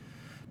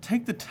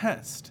 take the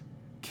test.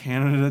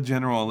 Canada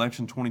General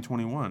Election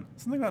 2021.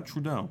 Something about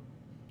Trudeau.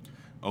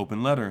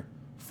 Open letter.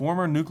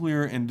 Former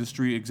nuclear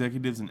industry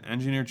executives and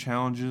engineer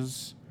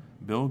challenges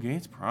Bill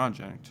Gates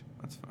project.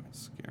 That's fucking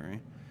scary.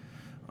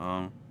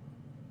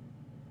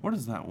 What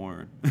is that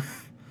word?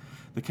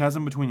 The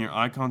chasm between your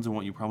icons and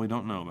what you probably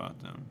don't know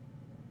about them.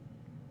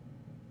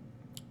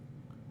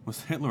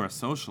 Was Hitler a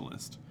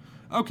socialist?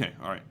 Okay,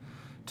 alright.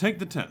 Take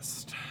the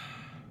test.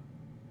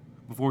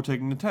 Before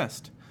taking the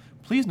test,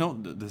 please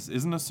note that this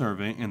isn't a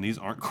survey and these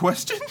aren't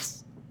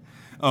questions.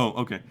 Oh,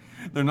 okay.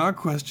 They're not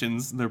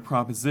questions, they're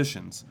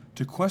propositions.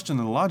 To question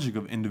the logic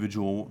of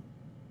individual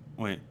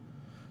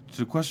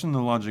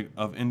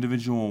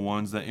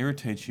ones that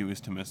irritate you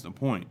is to miss the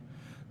point.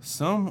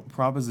 Some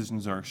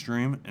propositions are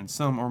extreme and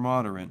some are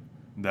moderate.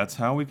 That's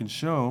how we can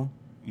show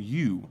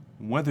you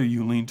whether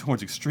you lean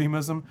towards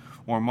extremism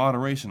or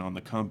moderation on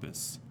the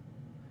compass.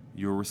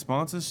 Your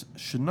responses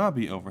should not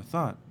be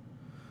overthought.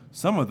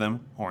 Some of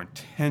them are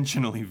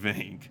intentionally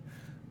vague.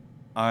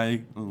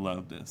 I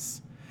love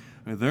this.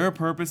 Their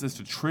purpose is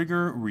to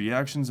trigger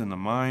reactions in the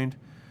mind,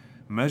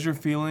 measure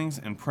feelings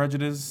and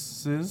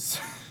prejudices.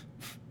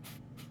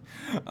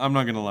 I'm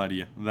not going to lie to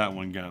you, that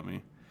one got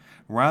me.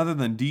 Rather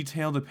than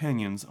detailed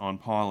opinions on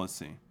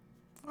policy.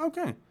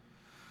 Okay.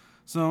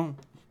 So,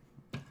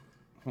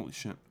 holy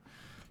shit.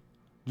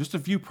 Just a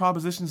few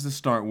propositions to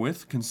start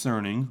with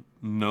concerning,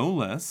 no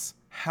less,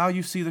 how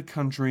you see the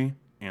country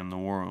and the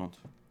world.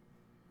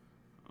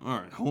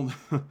 Alright, hold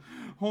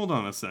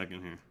on a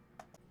second here.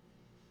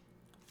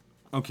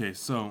 Okay,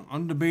 so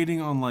I'm debating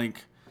on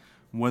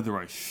whether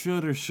I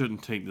should or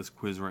shouldn't take this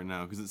quiz right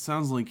now, because it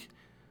sounds like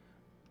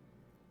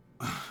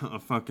a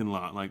fucking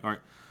lot. Alright,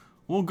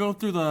 we'll go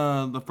through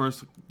the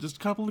first just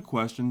couple of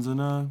questions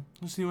and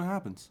let's see what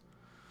happens.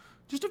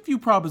 Just a few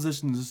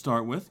propositions to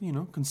start with,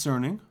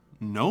 concerning,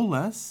 no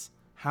less,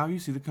 how you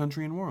see the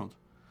country and world.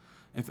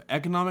 If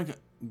economic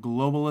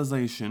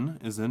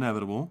globalization is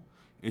inevitable,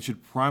 it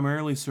should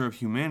primarily serve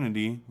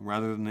humanity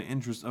rather than the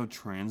interests of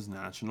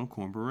transnational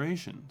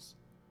corporations.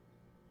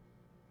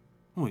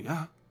 Oh,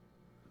 yeah.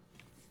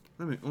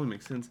 That only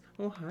makes sense.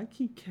 Oh, hi,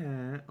 Kit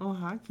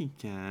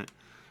Kat.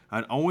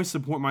 I'd always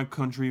support my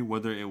country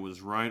whether it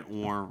was right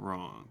or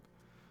wrong.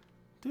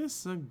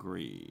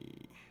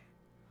 Disagree.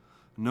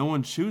 No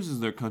one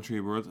chooses their country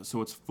of birth,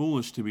 so it's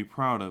foolish to be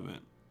proud of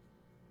it.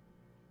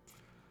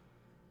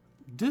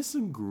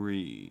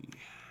 Disagree.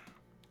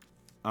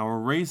 Our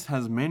race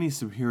has many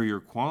superior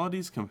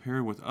qualities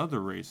compared with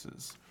other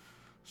races.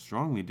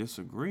 Strongly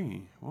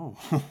disagree. Whoa.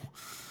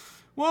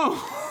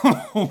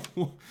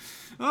 Whoa.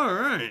 All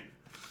right.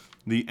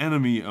 The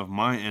enemy of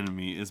my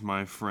enemy is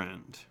my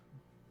friend.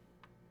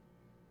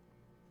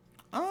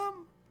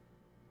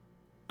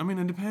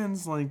 It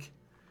depends,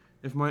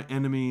 if my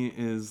enemy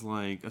is,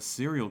 a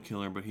serial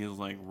killer, but he has,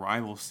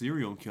 rival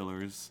serial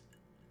killers,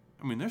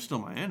 they're still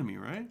my enemy,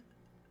 right?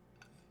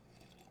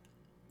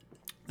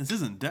 This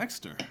isn't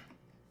Dexter.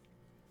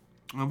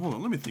 Hold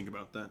on, let me think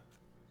about that.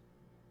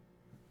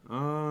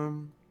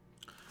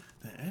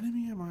 The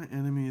enemy of my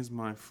enemy is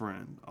my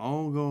friend.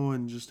 I'll go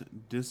and just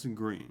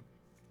disagree.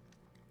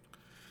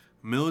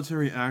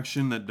 Military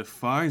action that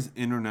defies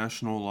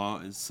international law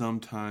is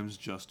sometimes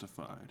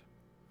justified.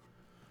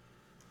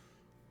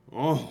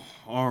 Oh,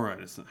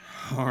 alright,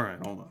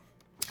 hold on.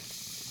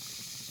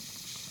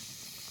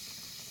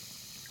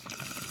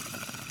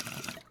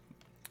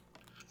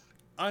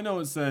 I know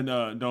it said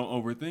don't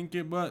overthink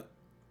it, but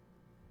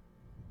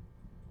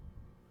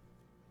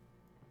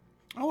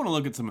I want to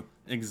look at some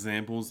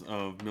examples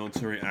of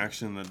military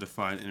action that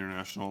defied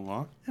international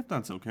law, if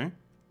that's okay.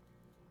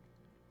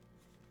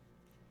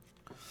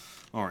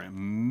 Alright,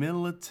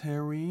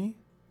 military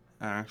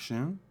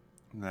action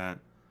that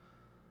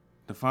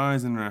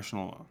defies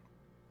international law.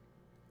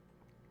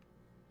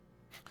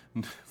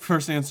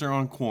 First answer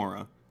on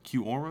Quora.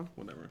 Quora?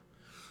 Whatever.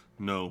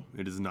 No,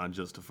 it is not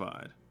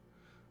justified.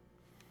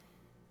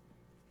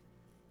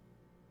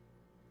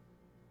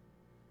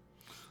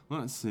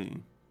 Let's see.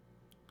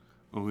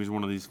 Oh, here's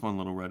one of these fun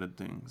little Reddit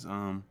things.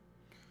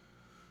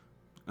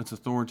 It's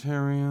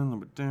authoritarian,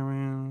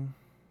 libertarian.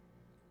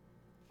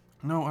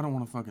 No, I don't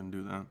want to fucking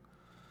do that.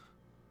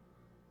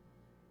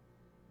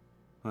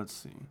 Let's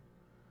see.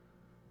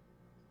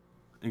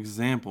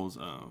 Examples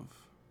of.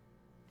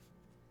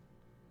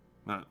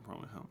 That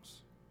probably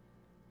helps.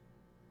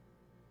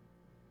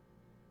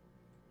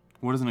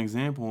 What is an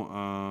example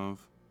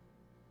of?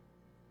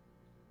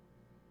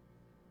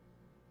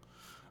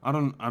 I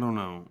don't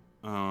know.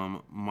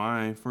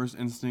 My first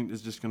instinct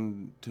is just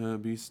going to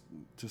be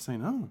to say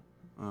no.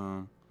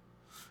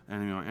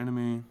 Enemy on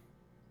enemy.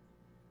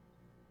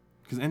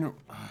 Because,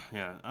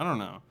 yeah, I don't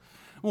know.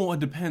 Well, it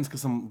depends,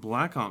 because some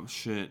Black Ops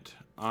shit,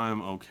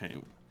 I'm okay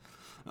with.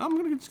 I'm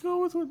gonna just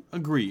go with what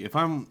agree. If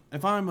I'm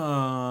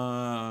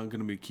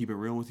gonna be keep it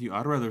real with you,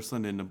 I'd rather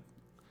send in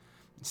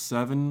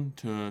 7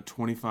 to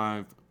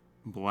 25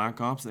 Black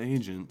Ops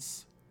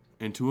agents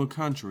into a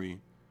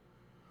country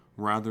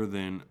rather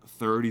than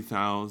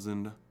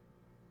 30,000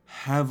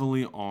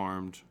 heavily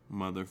armed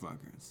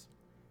motherfuckers.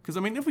 Because, I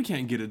mean, if we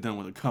can't get it done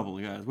with a couple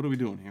of guys, what are we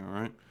doing here,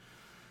 alright?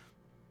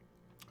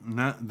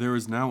 There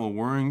is now a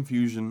worrying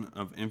fusion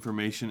of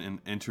information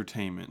and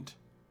entertainment.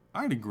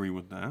 I'd agree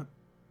with that.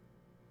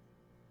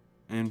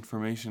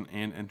 Information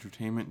and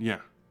entertainment, yeah.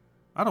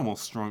 I'm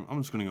just going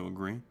to go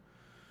agree.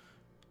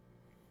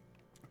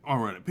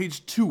 Alright, at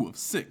page 2 of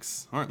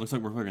 6. Alright, looks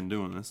like we're fucking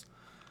doing this.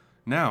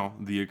 Now,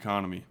 the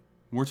economy.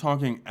 We're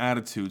talking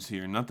attitudes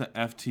here, not the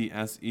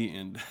FTSE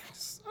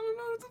index. I don't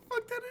know what the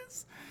fuck that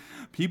is.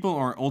 People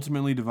are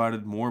ultimately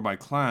divided more by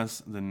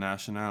class than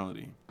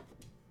nationality.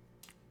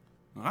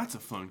 Well, that's a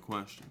fun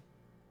question.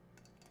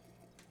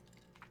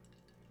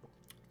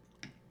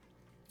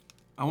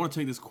 I want to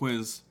take this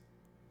quiz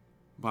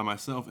by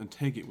myself and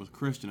take it with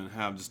Christian and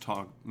have just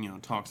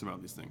talks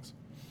about these things.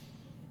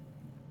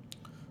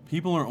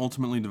 People are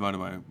ultimately divided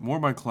more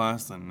by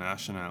class than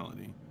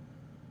nationality.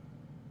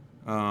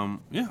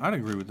 Yeah, I'd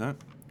agree with that.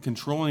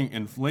 Controlling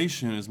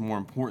inflation is more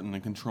important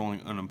than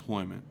controlling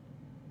unemployment.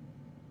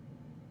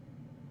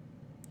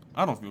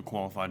 I don't feel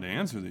qualified to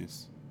answer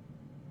these.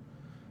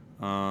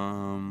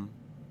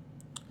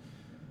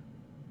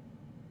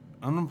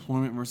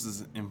 Unemployment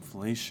versus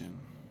inflation.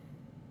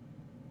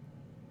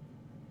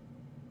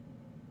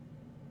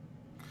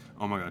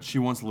 Oh my god, she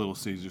wants Little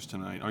Caesars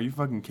tonight. Are you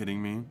fucking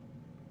kidding me?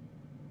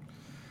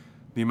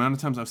 The amount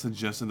of times I've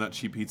suggested that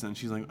cheap pizza and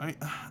she's like,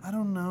 I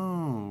don't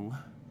know.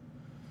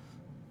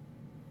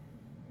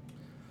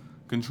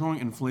 Controlling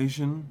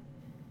inflation.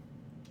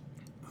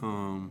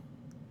 I'm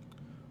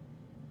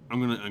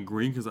gonna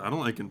agree because I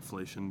don't like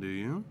inflation. Do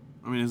you?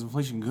 I mean, is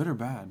inflation good or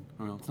bad?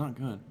 Well, it's not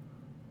good.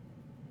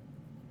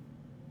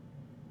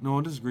 No,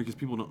 I disagree because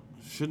people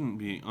shouldn't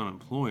be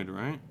unemployed,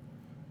 right?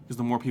 Because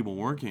the more people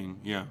working,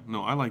 yeah.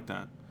 No, I like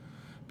that.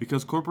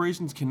 Because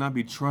corporations cannot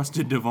be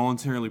trusted to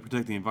voluntarily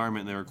protect the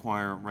environment, they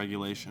require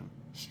regulation.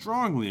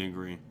 Strongly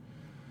agree.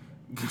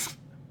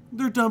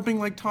 They're dumping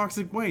like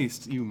toxic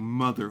waste, you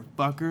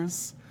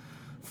motherfuckers.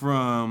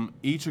 From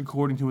each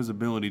according to his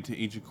ability to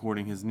each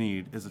according his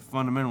need is a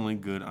fundamentally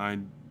good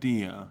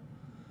idea.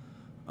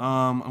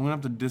 I'm gonna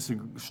have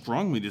to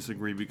strongly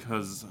disagree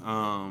because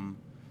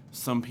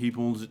some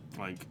people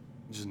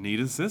just need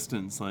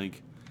assistance.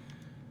 Like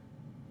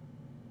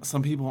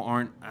some people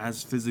aren't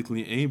as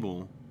physically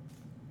able.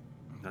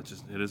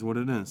 It is what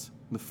it is.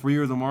 The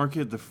freer the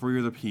market, the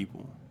freer the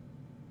people.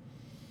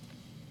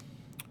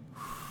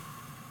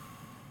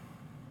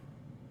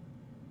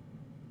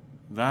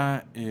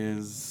 That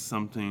is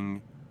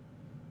something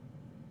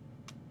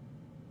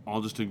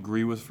I'll just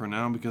agree with for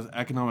now because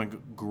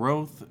economic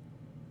growth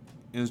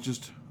is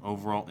just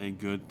overall a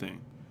good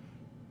thing.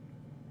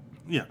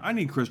 Yeah, I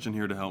need Christian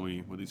here to help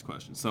me with these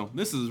questions. So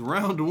this is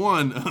round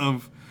 1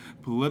 of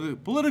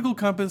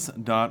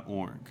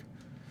politicalcompass.org.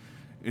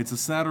 It's a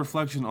sad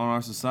reflection on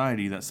our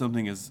society that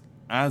something as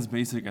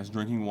basic as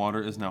drinking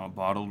water is now a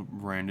bottled,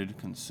 branded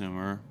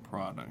consumer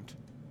product.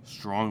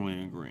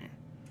 Strongly agree.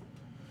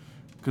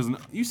 Because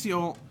you see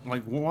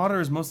water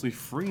is mostly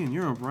free in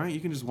Europe, right? You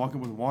can just walk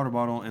up with a water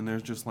bottle and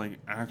there's just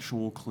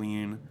actual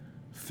clean,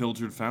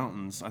 filtered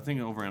fountains. I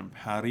think over in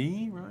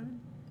Paris, right?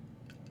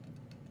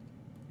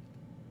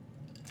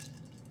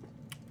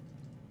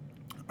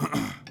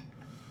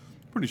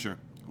 Pretty sure.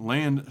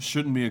 Land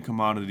shouldn't be a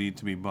commodity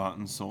to be bought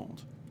and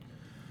sold.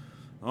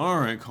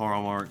 Alright,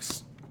 Karl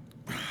Marx.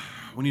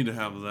 We need to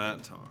have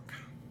that talk.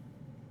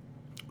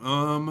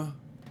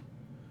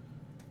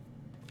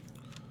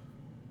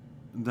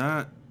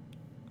 That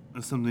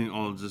is something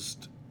I'll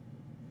just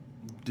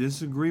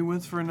disagree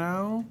with for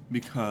now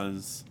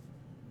because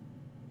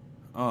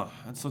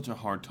that's such a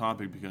hard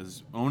topic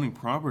because owning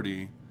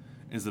property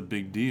is a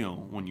big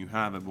deal when you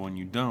have it, but when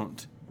you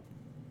don't,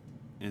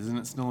 isn't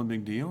it still a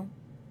big deal?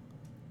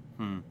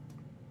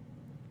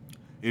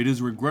 It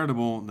is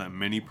regrettable that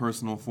many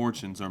personal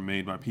fortunes are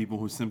made by people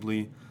who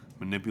simply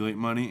manipulate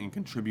money and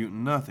contribute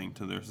nothing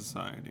to their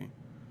society.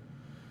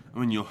 I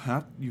mean, you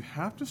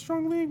have to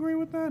strongly agree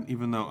with that,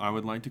 even though I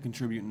would like to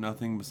contribute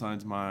nothing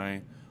besides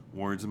my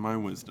words and my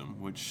wisdom,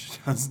 which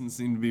doesn't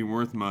seem to be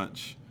worth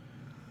much.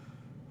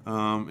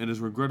 It is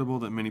regrettable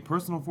that many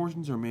personal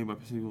fortunes are made by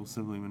people who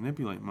simply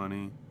manipulate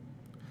money.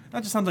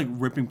 That just sounds like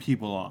ripping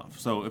people off.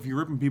 So if you're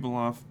ripping people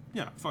off,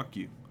 yeah, fuck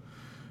you.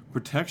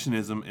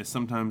 Protectionism is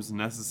sometimes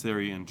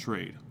necessary in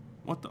trade.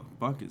 What the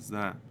fuck is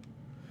that?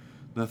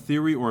 The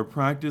theory or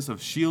practice of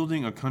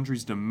shielding a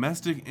country's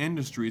domestic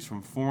industries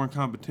from foreign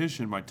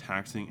competition by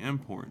taxing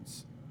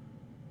imports.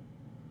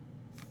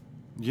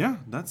 Yeah,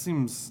 that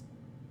seems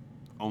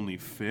only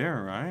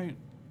fair, right?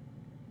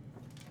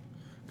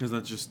 Because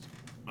that's just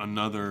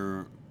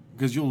another...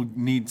 Because you'll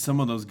need some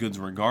of those goods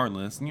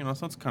regardless.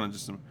 So it's kind of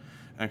just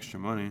extra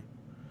money.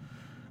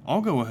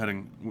 I'll go ahead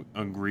and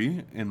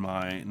agree in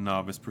my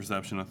novice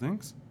perception of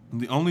things.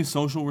 The only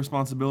social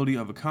responsibility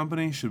of a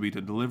company should be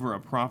to deliver a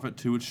profit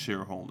to its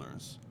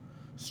shareholders.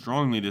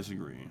 Strongly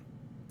disagree.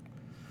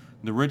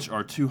 The rich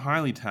are too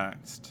highly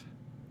taxed.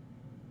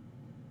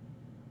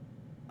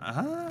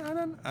 I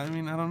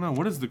don't know.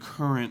 What is the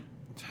current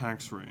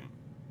tax rate?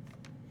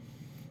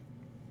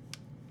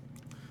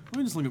 Let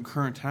me just look up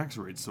current tax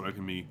rates so I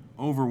can be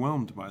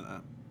overwhelmed by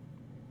that.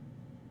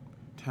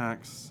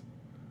 Tax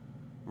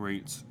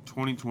rates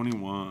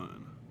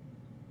 2021.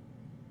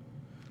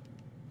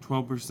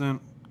 12%.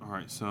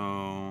 Alright,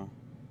 so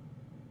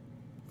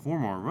 4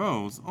 more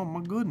rows. Oh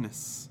my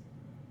goodness.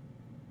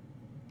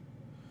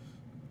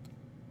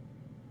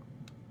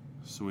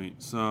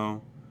 Sweet.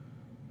 So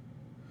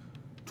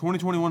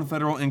 2021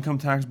 federal income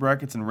tax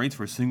brackets and rates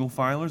for single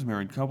filers,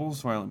 married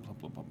couples, filing blah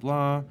blah blah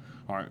blah.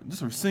 Alright,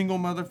 just for single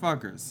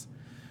motherfuckers.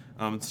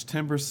 It's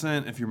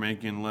 10% if you're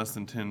making less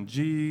than 10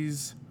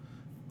 G's.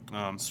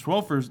 It's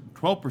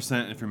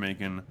 12% if you're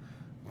making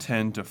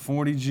 10 to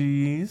 40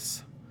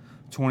 G's.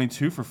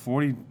 22 for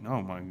 40.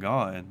 Oh my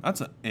god.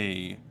 That's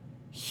a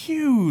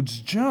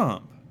huge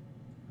jump.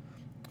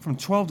 From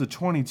 12 to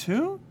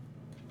 22?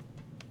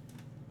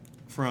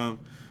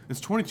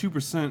 It's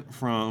 22%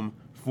 from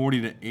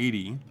 40 to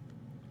 80.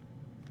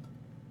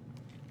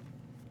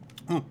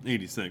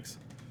 86.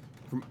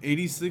 From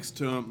 86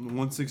 to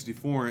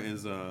 164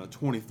 is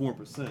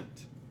 24%.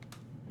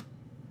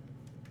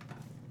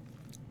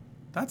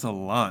 That's a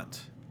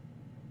lot.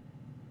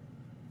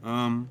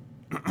 I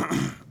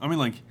mean,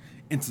 like,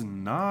 it's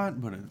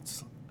not, but it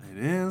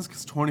is,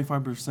 because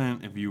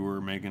 25% if you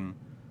were making...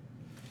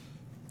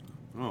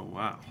 Oh,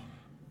 wow.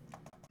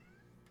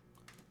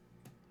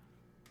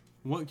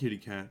 What kitty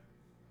cat?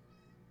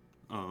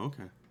 Oh,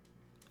 okay.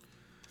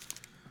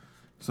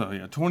 So,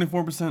 yeah,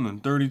 24%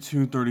 and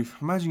 32, 30...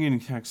 Imagine getting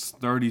taxed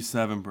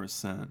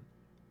 37%.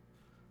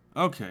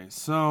 Okay,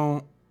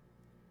 so...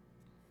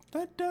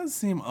 That does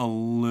seem a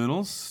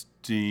little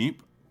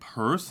steep,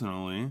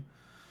 personally.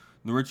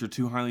 The rich are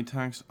too highly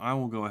taxed. I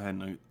will go ahead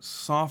and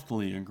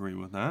softly agree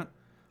with that.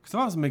 Because if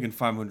I was making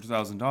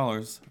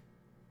 $500,000,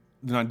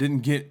 then I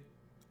didn't get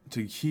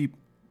to keep...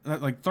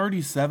 Like,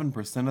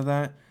 37% of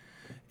that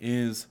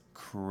is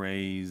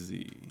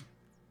crazy.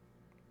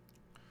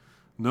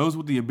 Those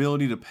with the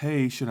ability to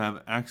pay should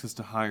have access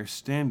to higher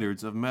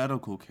standards of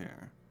medical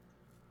care.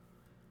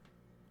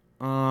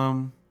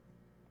 Yeah,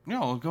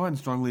 I'll go ahead and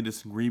strongly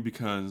disagree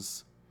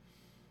because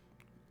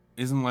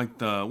isn't like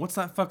what's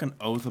that fucking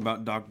oath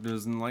about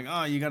doctors and like,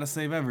 you gotta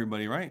save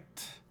everybody, right?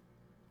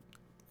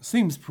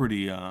 Seems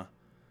pretty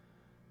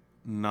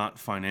not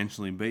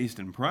financially based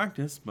in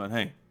practice, but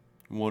hey,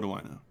 what do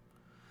I know?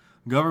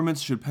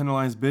 Governments should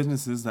penalize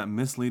businesses that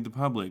mislead the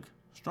public.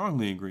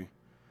 Strongly agree.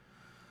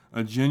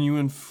 A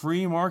genuine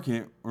free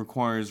market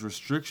requires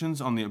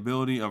restrictions on the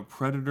ability of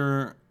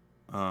predator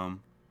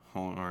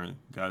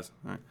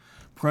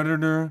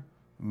predator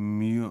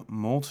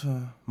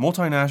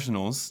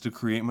multinationals to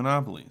create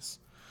monopolies.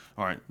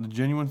 All right, the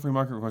genuine free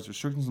market requires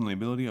restrictions on the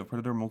ability of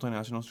predator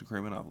multinationals to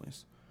create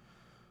monopolies.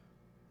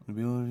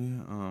 Ability,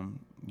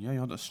 yeah, you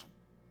have to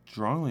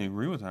strongly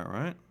agree with that,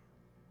 right?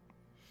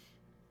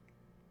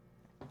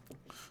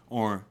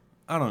 Or,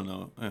 I don't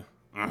know.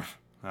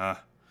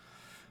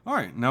 All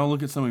right, now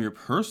look at some of your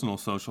personal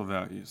social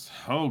values.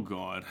 Oh,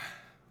 God.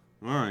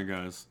 All right,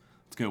 guys,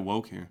 let's get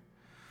woke here.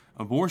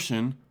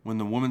 Abortion, when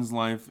the woman's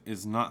life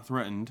is not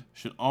threatened,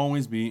 should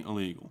always be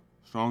illegal.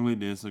 Strongly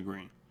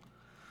disagree.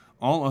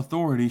 All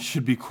authority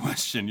should be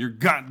questioned. You're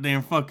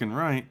goddamn fucking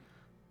right.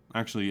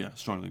 Actually, yeah,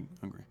 strongly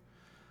agree.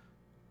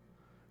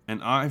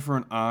 An eye for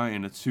an eye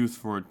and a tooth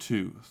for a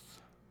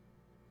tooth.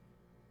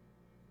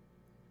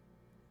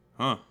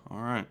 Huh,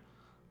 alright.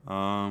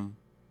 I'll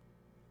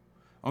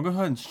go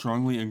ahead and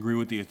strongly agree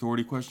with the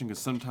authority question because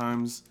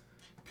sometimes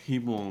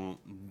people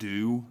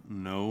do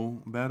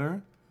know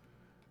better.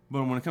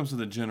 But when it comes to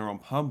the general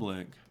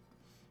public,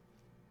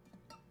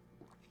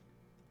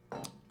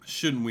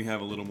 shouldn't we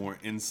have a little more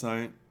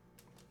insight?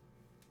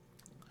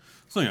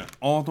 So yeah,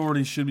 all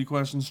authorities should be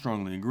questioned,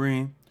 strongly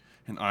agree.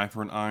 An eye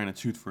for an eye and a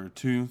tooth for a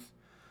tooth.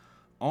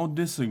 I'll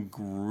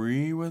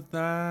disagree with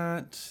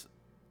that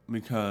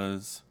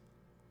because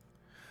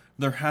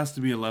there has to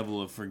be a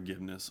level of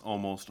forgiveness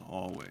almost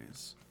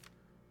always.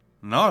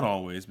 Not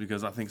always,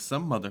 because I think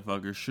some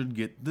motherfuckers should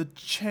get the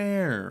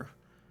chair.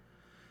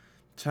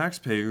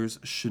 Taxpayers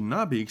should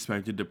not be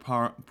expected to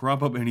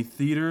prop up any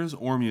theaters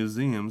or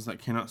museums that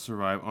cannot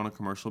survive on a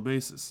commercial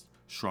basis.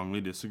 Strongly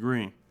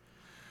disagree.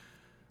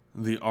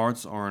 The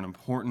arts are an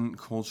important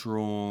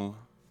cultural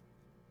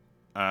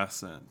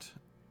asset.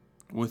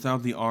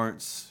 Without the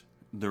arts,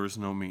 there is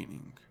no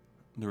meaning.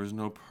 There is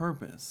no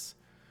purpose.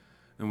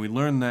 And we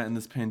learned that in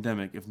this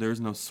pandemic. If there's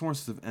no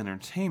source of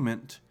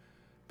entertainment,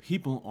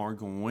 people are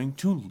going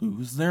to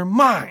lose their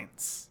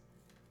minds.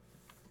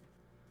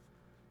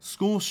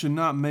 Schools should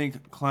not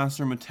make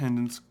classroom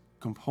attendance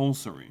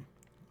compulsory.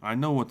 I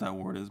know what that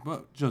word is,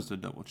 but just to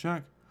double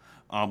check.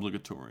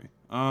 Obligatory.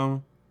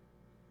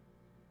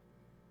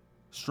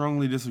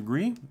 Strongly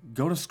disagree.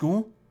 Go to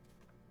school.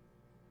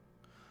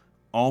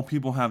 All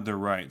people have their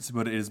rights,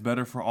 but it is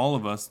better for all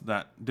of us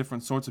that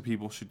different sorts of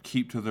people should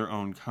keep to their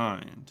own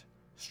kind.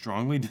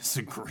 Strongly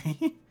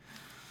disagree.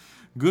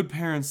 Good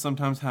parents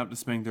sometimes have to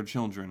spank their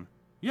children.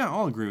 Yeah,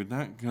 I'll agree with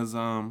that because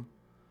I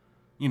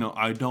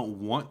don't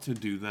want to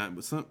do that,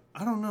 but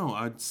I don't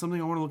know. Something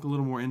I want to look a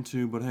little more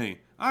into. But hey,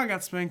 I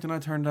got spanked and I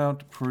turned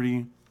out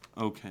pretty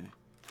okay.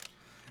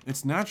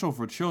 It's natural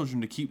for children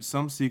to keep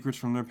some secrets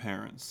from their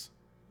parents.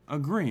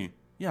 Agree.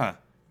 Yeah.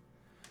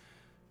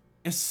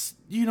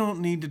 You don't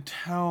need to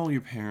tell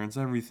your parents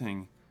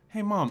everything.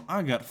 Hey mom,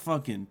 I got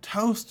fucking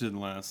toasted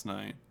last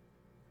night.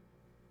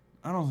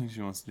 I don't think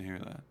she wants to hear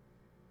that.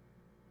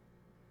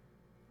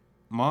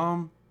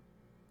 Mom,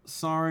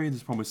 sorry,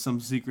 there's probably some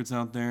secrets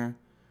out there,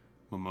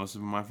 but most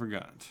of them I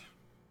forgot.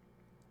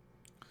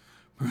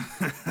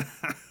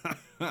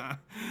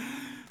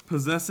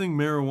 Possessing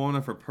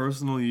marijuana for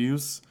personal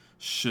use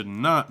should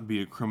not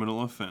be a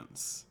criminal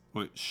offense.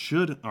 Wait,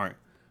 should? Alright,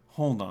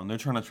 hold on. They're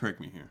trying to trick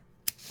me here.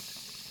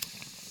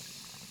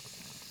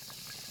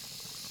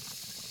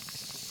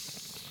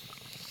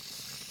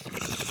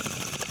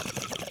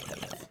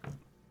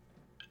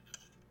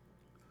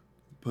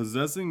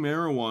 Possessing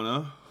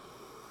marijuana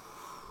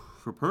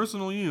for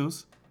personal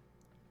use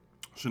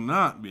should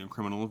not be a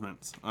criminal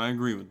offense. I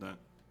agree with that.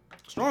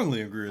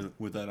 Strongly agree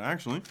with that,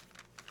 actually.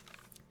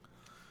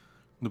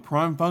 The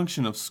prime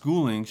function of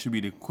schooling should be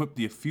to equip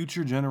the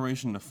future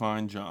generation to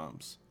find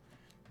jobs.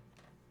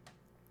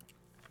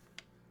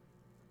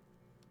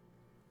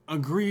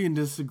 Agree and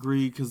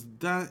disagree, because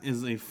that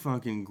is a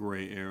fucking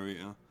gray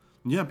area.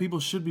 Yeah, people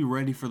should be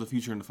ready for the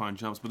future and to find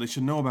jobs, but they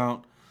should know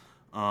about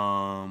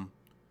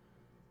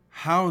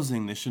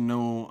housing. They should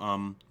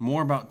know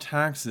more about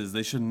taxes.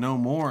 They should know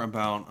more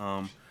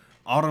about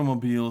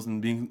automobiles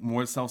and being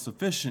more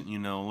self-sufficient,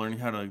 learning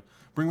how to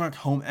bring back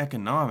home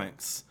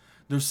economics.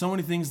 There's so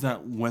many things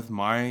that with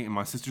my and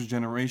my sister's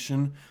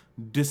generation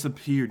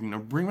disappeared.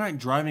 Bring back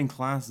driving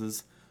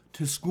classes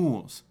to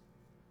schools.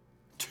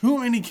 Too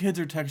many kids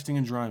are texting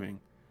and driving.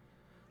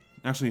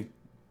 Actually,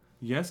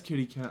 yes,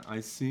 kitty cat, I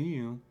see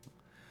you.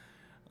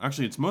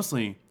 Actually, it's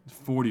mostly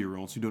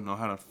 40-year-olds who don't know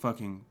how to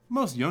fucking...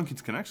 Most young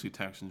kids can actually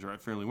text and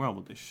drive fairly well,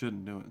 but they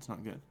shouldn't do it. It's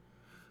not good.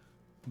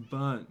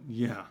 But,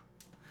 yeah.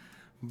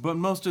 But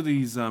most of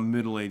these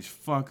middle-aged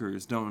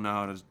fuckers don't know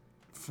how to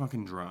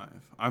fucking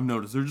drive. I've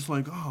noticed they're just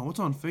like, oh, what's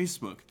on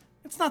Facebook?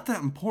 It's not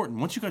that important.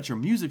 Once you got your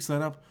music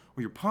set up,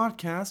 or your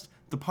podcast,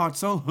 the Pod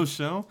Solo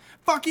Show,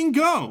 fucking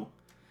go!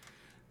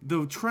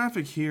 The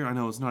traffic here, I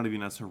know it's not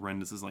even as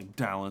horrendous as like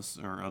Dallas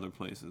or other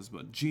places,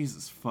 but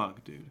Jesus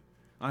fuck, dude.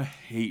 I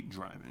hate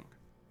driving.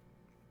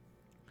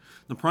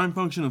 The prime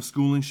function of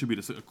schooling should be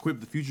to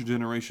equip the future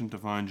generation to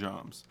find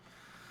jobs.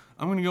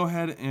 I'm going to go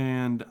ahead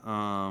and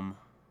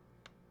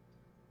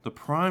the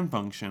prime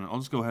function, I'll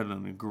just go ahead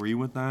and agree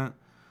with that.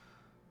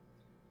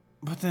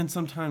 But then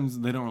sometimes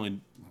they don't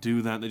really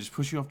do that. They just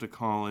push you off to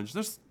college.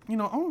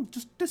 I'll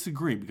just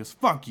disagree because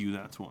fuck you,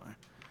 that's why.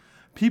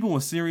 People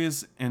with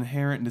serious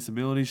inherent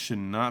disabilities should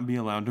not be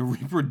allowed to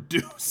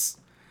reproduce.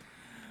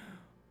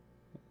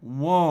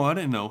 Whoa, I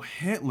didn't know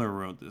Hitler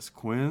wrote this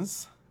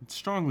quiz. I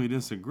strongly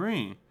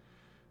disagree.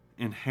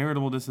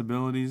 Inheritable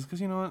disabilities, because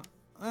you know what?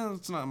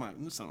 It's not my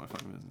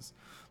fucking business.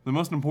 The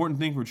most important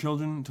thing for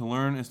children to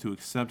learn is to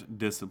accept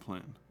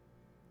discipline.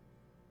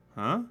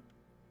 Huh?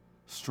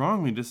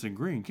 Strongly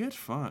disagree. Get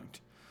fucked.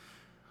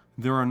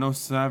 There are no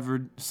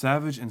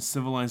savage and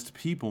civilized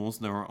peoples.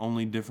 There are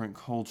only different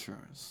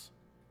cultures.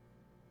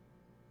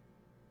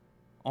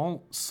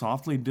 I'll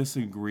softly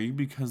disagree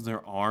because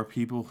there are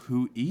people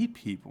who eat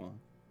people.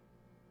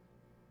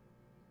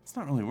 It's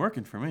not really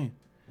working for me.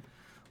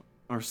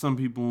 Or some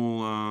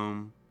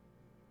people,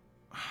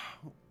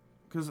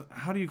 because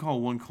how do you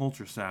call one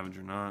culture savage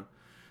or not?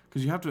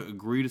 Because you have to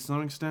agree to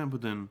some extent,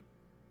 but then,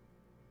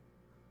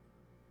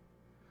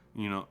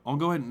 I'll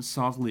go ahead and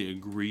softly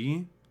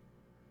agree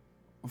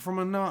from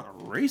a not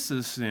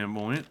racist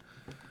standpoint.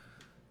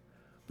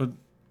 But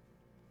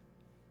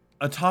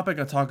a topic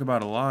I talk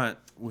about a lot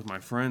with my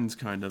friends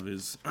kind of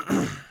is,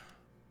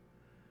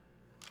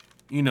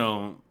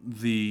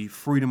 the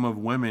freedom of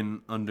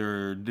women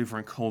under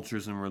different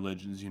cultures and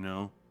religions,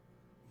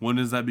 When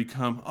does that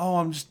become,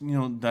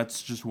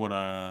 that's just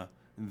what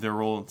their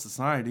role in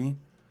society.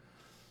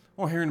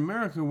 Well, here in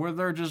America, where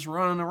they're just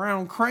running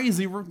around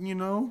crazy,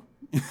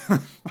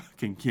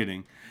 Fucking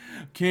kidding.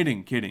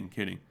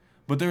 Kidding.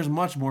 But there's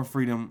much more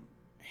freedom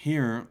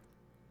here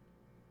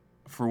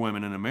for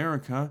women in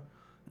America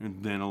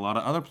than a lot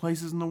of other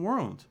places in the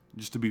world.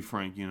 Just to be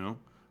frank,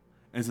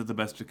 Is it the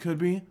best it could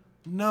be?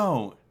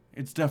 No,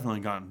 it's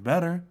definitely gotten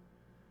better.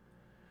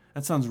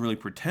 That sounds really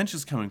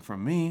pretentious coming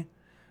from me,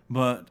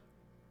 but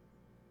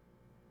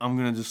I'm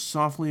going to just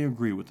softly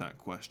agree with that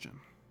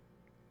question.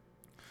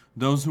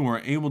 Those who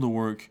are able to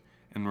work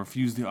and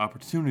refuse the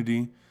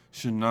opportunity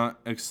should not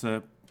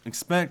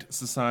expect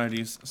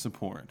society's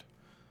support.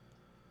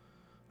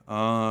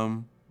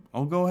 I'll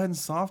go ahead and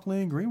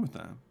softly agree with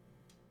that.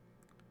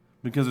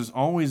 Because there's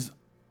always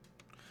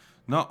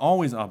Not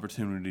always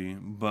opportunity,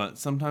 but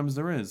sometimes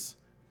there is.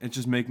 It's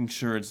just making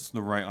sure it's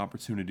the right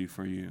opportunity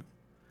for you.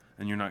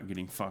 And you're not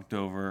getting fucked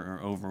over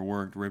or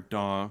overworked, ripped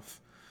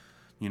off,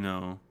 you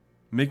know.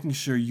 Making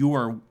sure you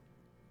are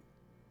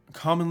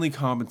commonly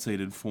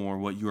compensated for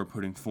what you are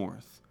putting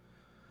forth.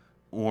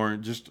 Or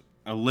just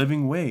a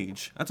living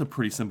wage. That's a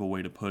pretty simple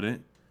way to put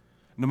it.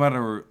 No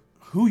matter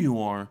who you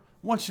are,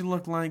 what you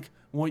look like,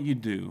 what you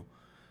do.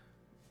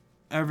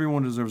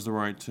 Everyone deserves the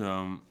right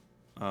to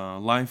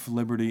life,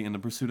 liberty, and the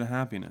pursuit of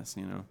happiness,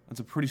 you know. That's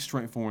a pretty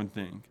straightforward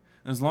thing.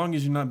 As long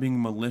as you're not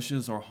being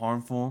malicious or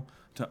harmful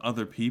to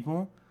other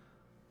people,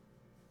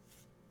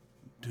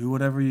 do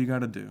whatever you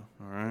gotta do,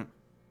 alright?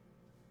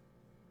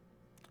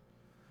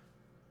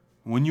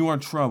 When you are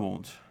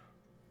troubled,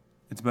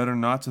 it's better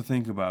not to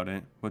think about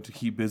it, but to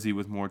keep busy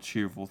with more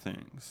cheerful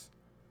things.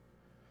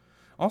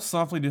 I'll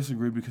softly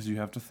disagree because you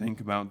have to think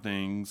about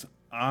things.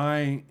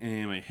 I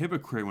am a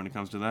hypocrite when it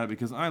comes to that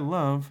because I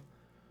love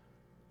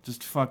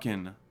just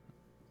fucking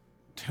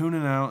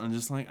tuning out and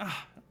just like,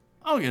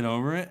 I'll get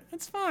over it.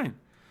 It's fine.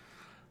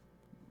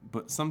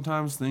 But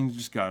sometimes things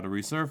just gotta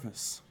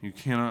resurface. You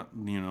cannot,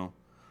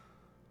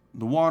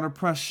 the water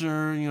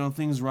pressure,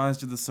 things rise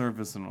to the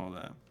surface and all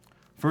that.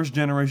 First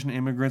generation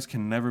immigrants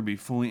can never be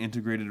fully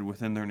integrated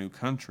within their new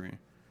country.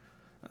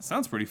 That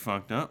sounds pretty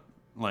fucked up.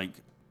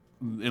 Like,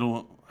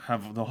 they'll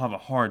have a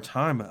hard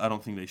time, but I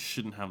don't think they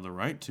shouldn't have the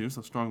right to,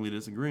 so strongly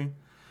disagree.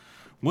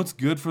 What's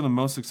good for the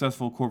most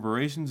successful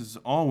corporations is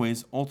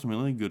always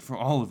ultimately good for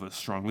all of us.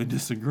 Strongly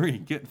disagree.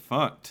 Get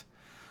fucked.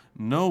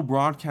 No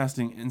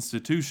broadcasting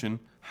institution,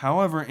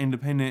 however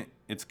independent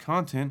its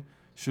content,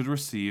 should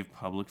receive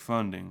public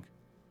funding.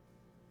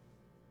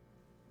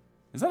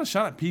 Is that a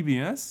shot at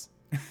PBS?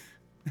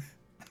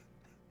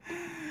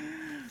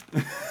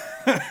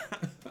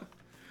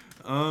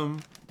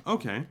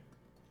 Okay.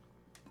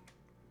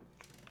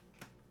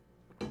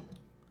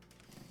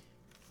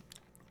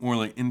 Or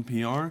like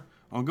NPR.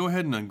 I'll go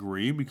ahead and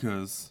agree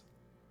because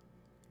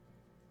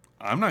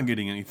I'm not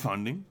getting any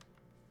funding.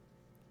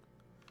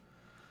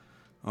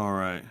 All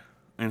right.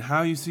 And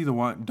how you see the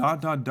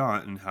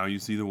and how you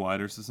see the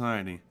wider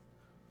society.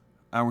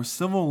 Our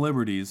civil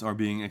liberties are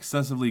being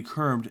excessively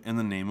curbed in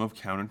the name of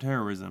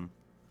counterterrorism.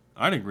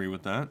 I'd agree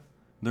with that.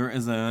 There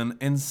is an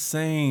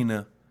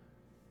insane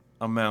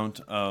amount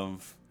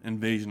of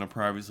invasion of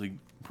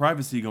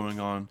privacy going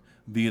on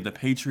via the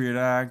Patriot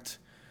Act,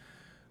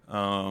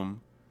 and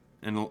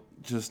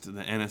just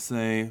the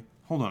NSA.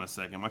 Hold on a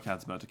second, my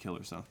cat's about to kill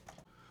herself.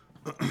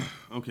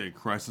 Okay,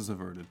 crisis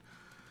averted.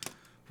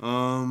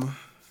 Where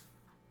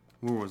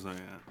was I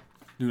at?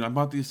 Dude, I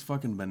bought these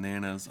fucking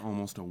bananas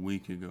almost a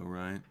week ago,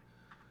 right?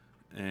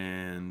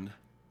 And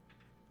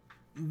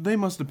they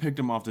must have picked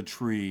them off the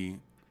tree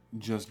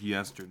just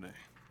yesterday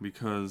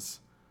because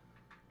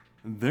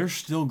they're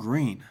still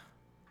green.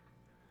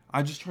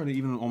 I just tried to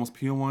even almost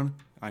peel one.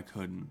 I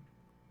couldn't.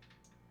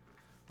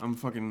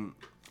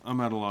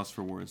 I'm at a loss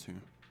for words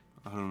here.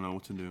 I don't know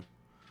what to do.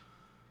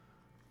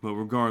 But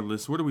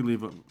regardless, where do we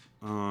leave off?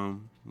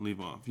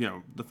 Yeah,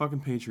 the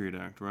fucking Patriot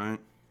Act, right?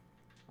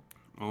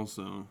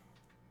 Also,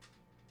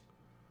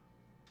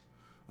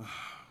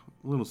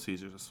 Little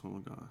Caesars, I swear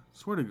to God.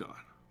 Swear to God.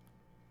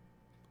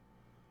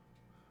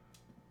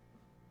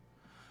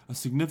 A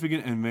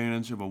significant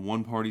advantage of a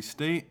one-party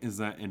state is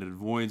that it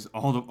avoids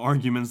all the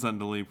arguments that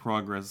delay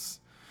progress.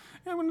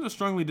 Yeah, I'm going to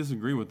strongly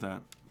disagree with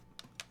that.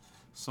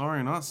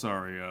 Sorry, not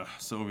sorry,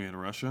 Soviet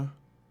Russia.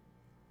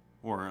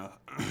 Or,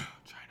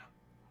 China.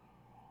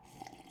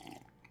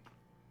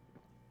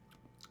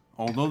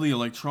 Although the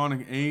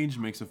electronic age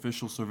makes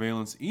official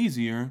surveillance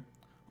easier,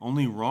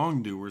 only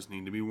wrongdoers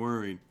need to be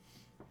worried.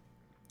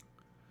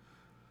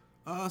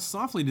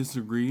 Softly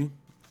disagree,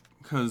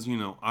 because,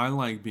 I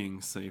like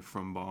being safe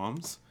from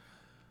bombs.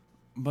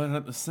 But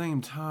at the same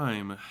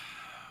time,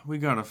 we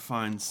gotta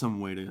find some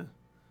way to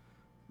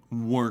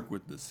work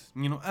with this.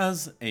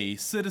 As a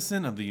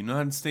citizen of the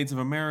United States of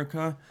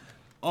America,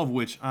 of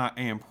which I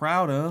am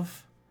proud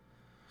of,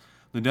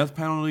 the death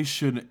penalty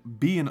should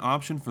be an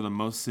option for the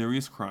most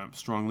serious crimes.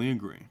 Strongly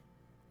agree.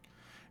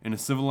 In a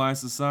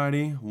civilized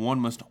society, one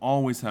must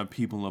always have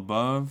people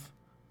above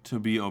to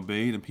be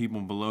obeyed and people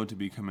below to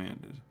be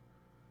commanded.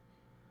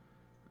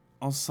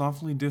 I'll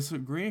softly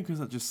disagree because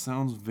that just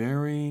sounds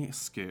very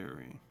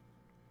scary.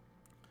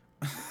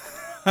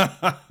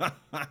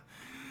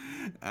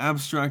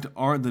 Abstract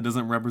art that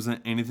doesn't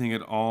represent anything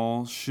at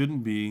all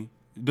shouldn't be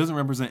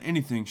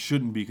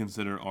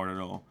considered art at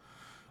all.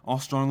 I'll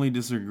strongly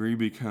disagree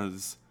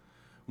because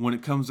when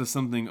it comes to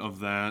something of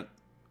that,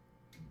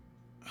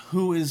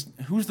 who's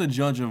the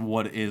judge of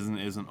what is and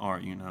isn't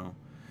art,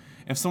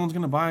 If someone's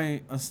gonna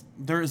buy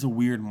there is a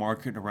weird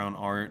market around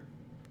art,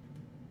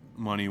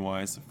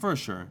 money-wise, for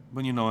sure.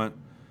 But you know what?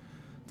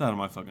 It's out of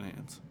my fucking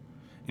hands.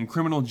 In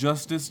criminal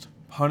justice,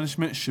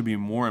 punishment should be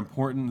more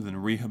important than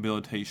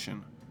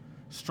rehabilitation.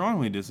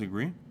 Strongly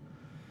disagree.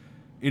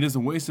 It is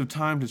a waste of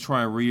time to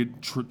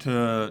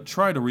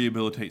try to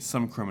rehabilitate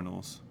some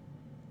criminals.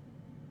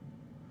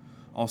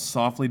 I'll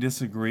softly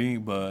disagree,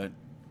 but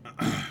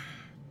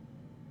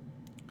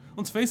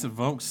let's face it,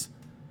 folks.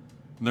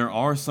 there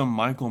are some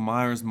Michael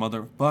Myers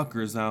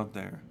motherfuckers out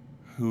there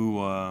who,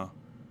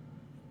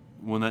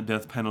 when that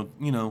death penalty,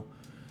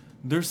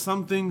 there's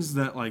some things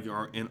that like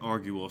are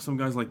inarguable. Some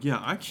guys like, yeah,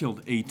 I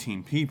killed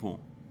 18 people.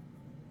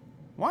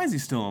 Why is he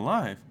still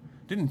alive?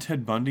 Didn't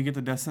Ted Bundy get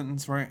the death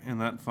sentence right? And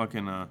that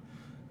fucking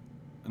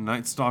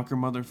Night Stalker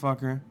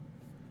motherfucker.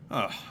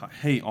 Ugh, I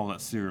hate all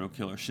that serial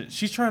killer shit.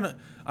 She's trying to.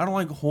 I don't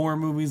like horror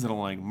movies that don't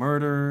like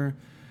murder.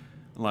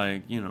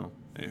 Like,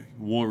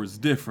 war is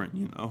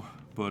different,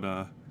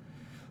 But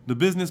the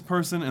business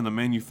person and the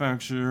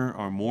manufacturer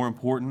are more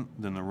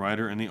important than the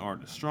writer and the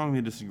artist.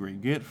 Strongly disagree.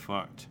 Get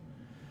fucked.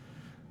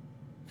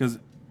 Because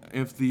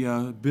if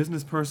the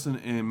business person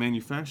and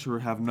manufacturer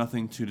have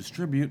nothing to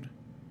distribute,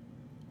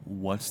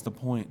 what's the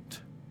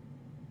point?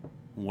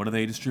 What are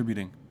they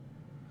distributing?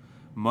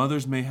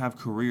 Mothers may have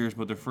careers,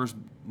 but their first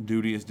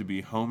duty is to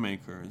be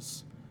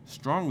homemakers.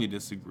 Strongly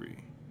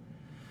disagree.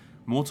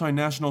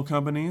 Multinational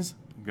companies,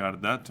 got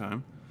it that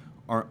time,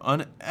 are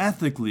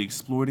unethically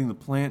exploiting the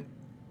plant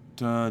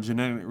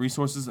genetic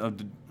resources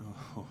of...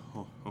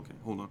 okay,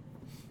 hold on.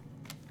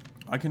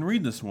 I can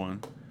read this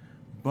one,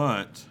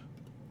 but...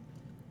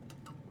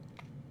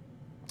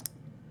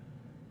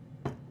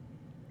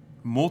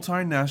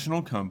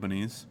 Multinational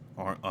companies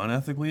are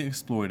unethically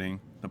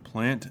exploiting the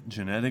plant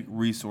genetic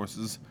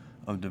resources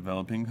of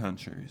developing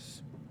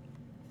countries.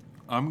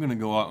 I'm going to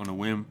go out on a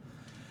whim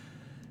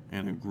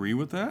and agree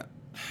with that.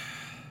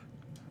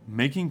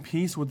 Making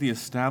peace with the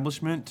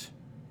establishment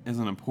is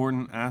an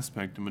important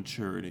aspect of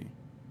maturity.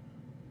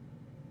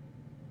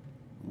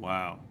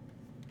 Wow.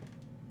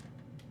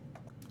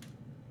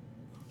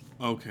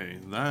 Okay,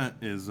 that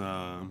is...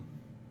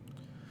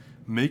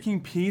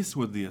 Making peace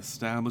with the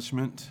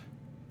establishment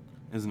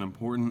is an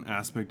important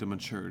aspect of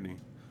maturity.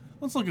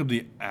 Let's look up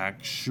the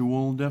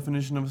actual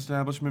definition of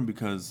establishment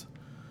because,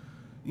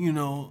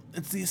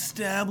 it's the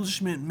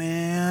establishment,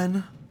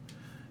 man.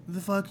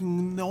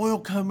 The oil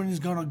company's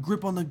got a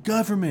grip on the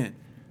government.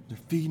 They're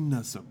feeding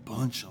us a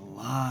bunch of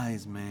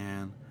lies,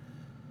 man.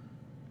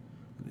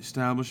 The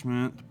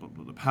establishment,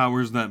 the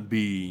powers that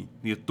be,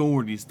 the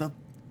authorities,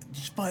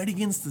 just fight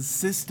against the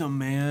system,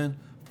 man.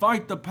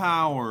 Fight the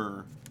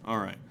power. All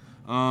right.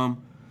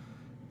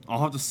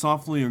 I'll have to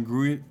softly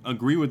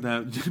agree with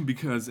that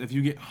because if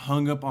you get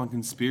hung up on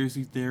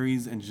conspiracy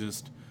theories and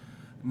just,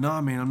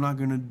 nah, man, I'm not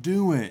gonna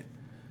do it.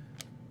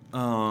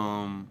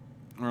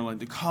 Or like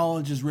the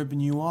college is ripping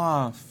you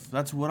off.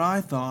 That's what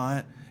I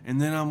thought. And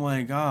then I'm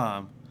like,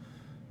 I'm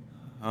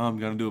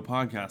gonna do a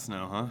podcast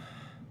now, huh?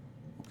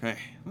 Okay,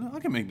 well, I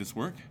can make this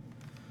work.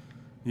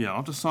 Yeah, I'll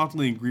have to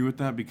softly agree with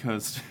that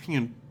because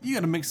you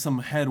gotta make some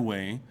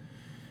headway.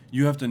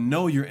 You have to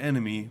know your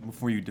enemy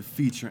before you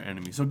defeat your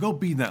enemy. So go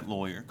be that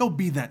lawyer. Go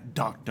be that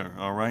doctor,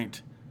 all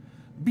right?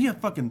 Be a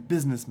fucking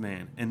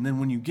businessman. And then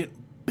when you get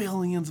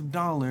billions of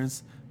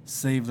dollars,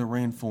 save the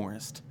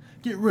rainforest.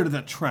 Get rid of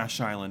that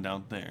trash island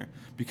out there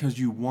because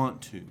you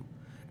want to.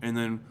 And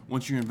then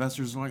once your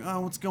investors are like, oh,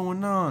 what's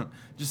going on?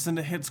 Just send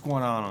a hit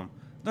squad on them.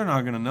 They're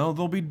not going to know.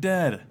 They'll be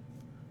dead.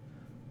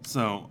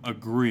 So,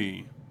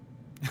 agree.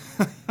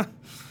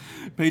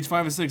 Page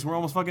 5 of 6. We're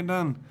almost fucking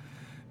done.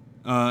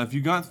 If you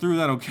got through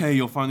that okay,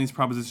 you'll find these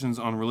propositions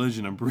on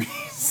religion a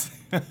breeze.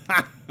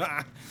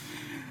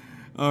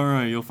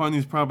 Alright, you'll find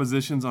these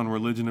propositions on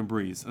religion a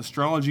breeze.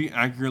 Astrology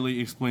accurately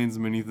explains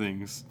many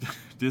things.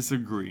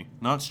 Disagree.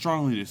 Not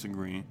strongly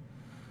disagree.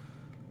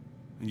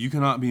 You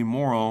cannot be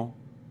moral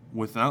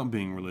without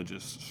being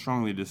religious.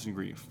 Strongly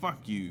disagree.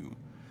 Fuck you.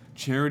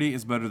 Charity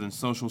is better than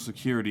social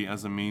security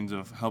as a means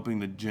of helping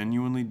the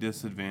genuinely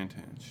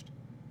disadvantaged.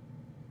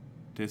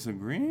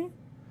 Disagree?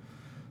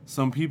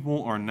 Some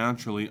people are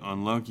naturally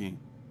unlucky.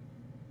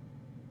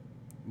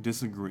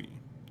 Disagree.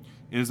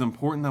 It is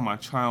important that my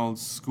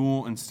child's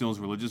school instills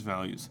religious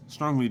values.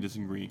 Strongly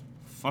disagree.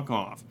 Fuck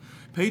off.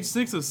 Page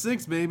 6 of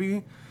 6,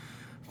 baby.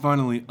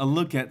 Finally, a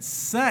look at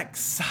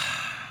sex.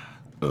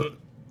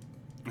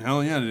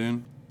 Hell yeah,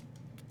 dude.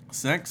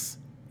 Sex?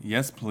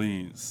 Yes,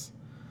 please.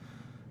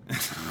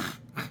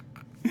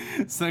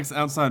 Sex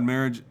outside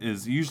marriage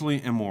is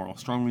usually immoral.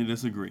 Strongly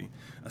disagree.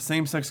 A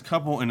same-sex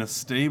couple in a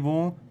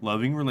stable,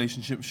 loving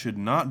relationship should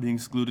not be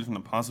excluded from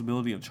the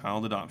possibility of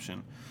child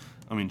adoption.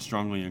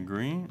 Strongly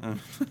agree.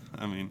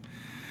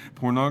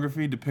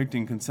 Pornography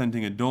depicting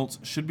consenting adults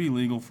should be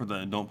legal for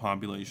the adult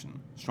population.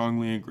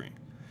 Strongly agree.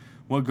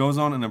 What goes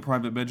on in a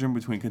private bedroom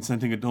between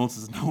consenting adults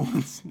is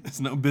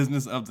no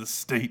business of the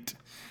state.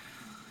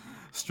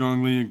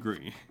 Strongly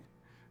agree.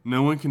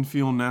 No one can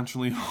feel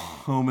naturally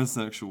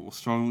homosexual.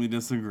 Strongly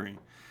disagree.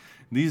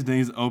 These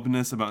days,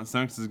 openness about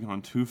sex has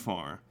gone too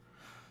far.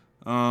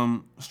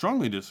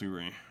 Strongly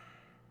disagree.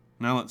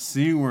 Now let's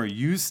see where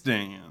you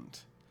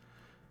stand.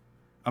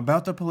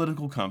 About the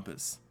political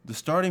compass. The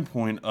starting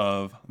point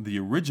of the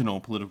original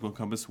political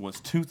compass was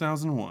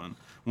 2001,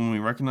 when we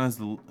recognized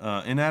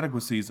the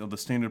inadequacies of the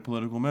standard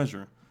political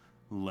measure.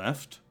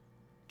 Left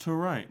to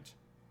right.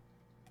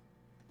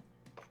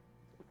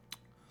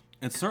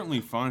 It's certainly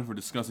fine for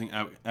discussing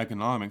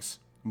economics,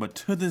 but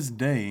to this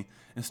day,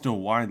 it's still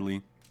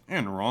widely,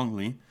 and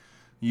wrongly,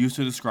 used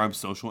to describe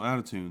social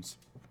attitudes.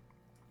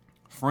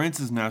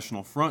 France's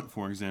National Front,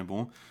 for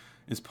example,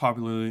 is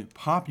popularly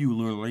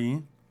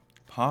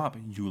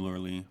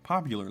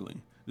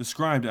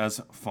described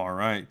as far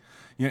right,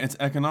 yet its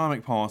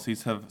economic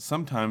policies have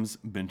sometimes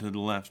been to the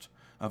left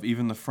of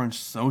even the French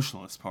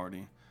Socialist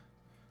Party.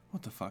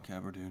 What the fuck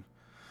ever, dude.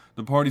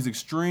 The party's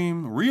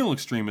real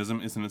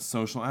extremism is in its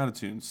social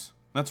attitudes.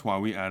 That's why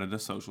we added a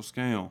social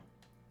scale.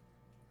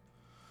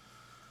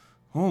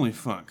 Holy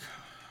fuck.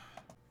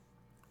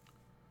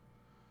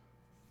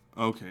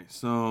 Okay,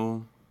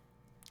 so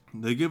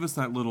they give us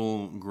that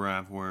little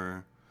graph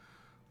where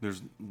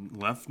there's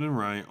left and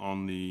right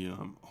on the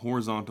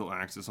horizontal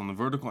axis. On the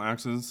vertical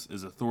axis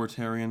is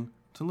authoritarian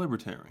to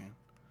libertarian.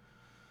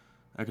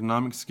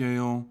 Economic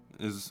scale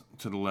is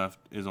to the left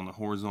is on the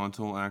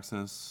horizontal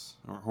axis,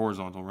 or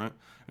horizontal, right?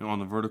 And on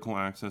the vertical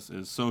axis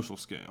is social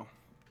scale.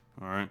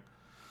 All right.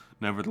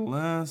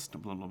 Nevertheless,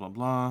 blah blah blah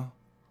blah.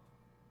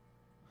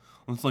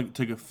 Let's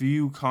take a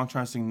few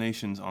contrasting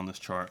nations on this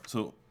chart.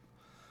 So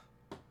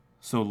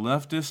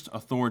leftist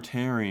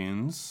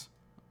authoritarians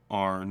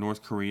are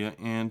North Korea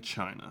and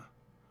China.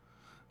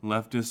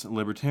 Leftist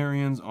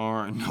libertarians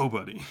are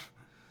nobody.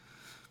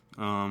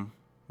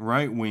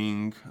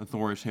 Right-wing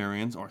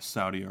authoritarians are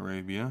Saudi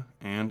Arabia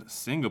and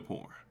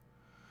Singapore.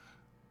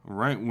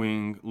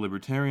 Right-wing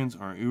libertarians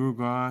are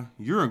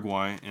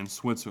Uruguay, and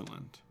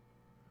Switzerland.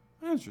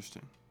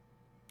 Interesting.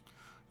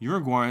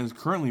 Uruguay is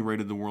currently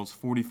rated the world's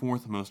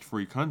 44th most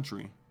free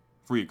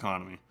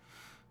economy,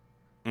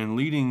 and the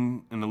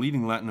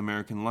leading Latin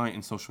American light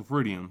in social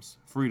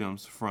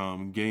freedoms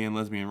from gay and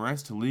lesbian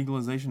rights to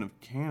legalization of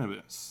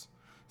cannabis.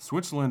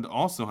 Switzerland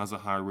also has a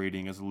high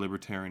rating as a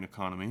libertarian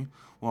economy,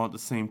 while at the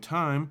same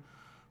time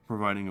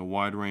providing a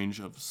wide range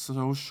of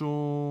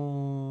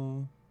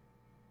social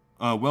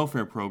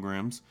welfare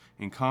programs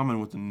in common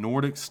with the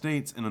Nordic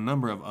states and a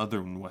number of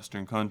other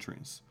Western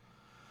countries.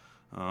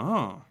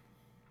 Oh.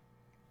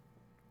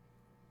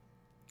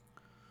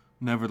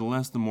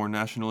 Nevertheless, the more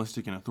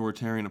nationalistic and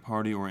authoritarian a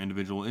party or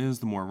individual is,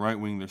 the more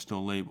right-wing they're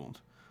still labeled.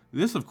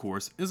 This, of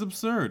course, is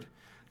absurd.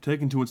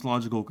 Taken to its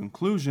logical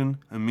conclusion,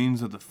 it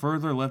means that the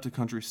further left a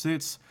country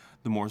sits,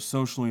 the more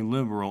socially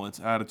liberal its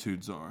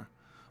attitudes are.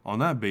 On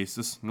that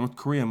basis, North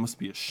Korea must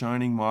be a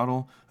shining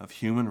model of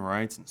human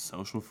rights and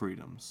social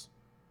freedoms.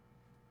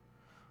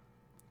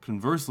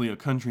 Conversely, a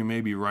country may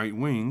be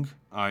right-wing,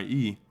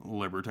 i.e.,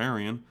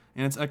 libertarian,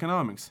 in its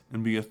economics,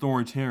 and be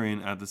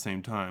authoritarian at the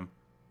same time.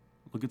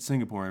 Look at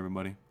Singapore,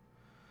 everybody.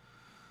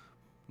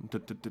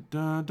 With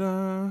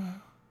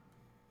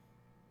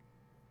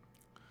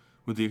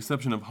the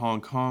exception of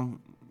Hong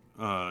Kong,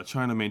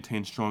 China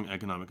maintains strong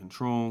economic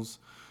controls,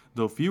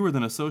 though fewer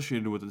than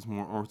associated with its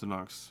more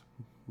orthodox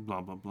blah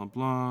blah blah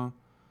blah.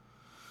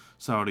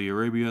 Saudi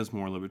Arabia is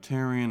more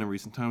libertarian in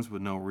recent times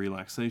with no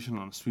relaxation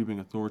on sweeping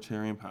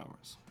authoritarian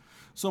powers.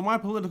 So my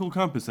political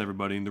compass,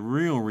 everybody, the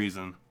real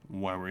reason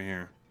why we're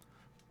here.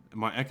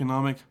 My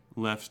economic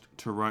left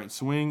to right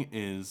swing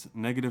is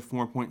negative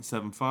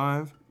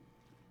 4.75.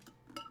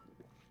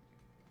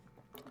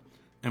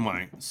 And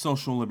my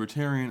social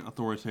libertarian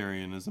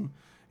authoritarianism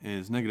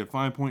is negative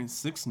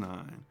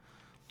 5.69.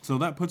 So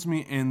that puts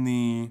me in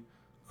the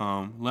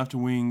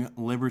left-wing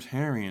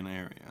libertarian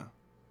area.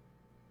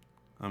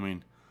 I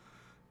mean,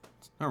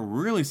 it's not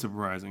really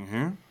surprising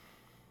here.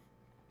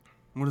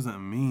 What does that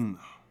mean, though?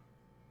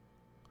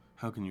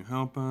 How can you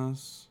help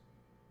us?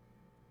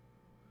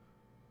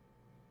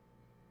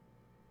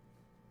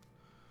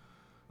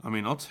 I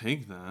mean, I'll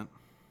take that.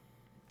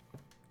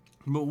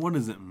 But what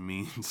does it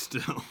mean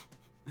still?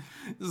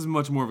 This is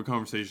much more of a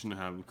conversation to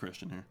have with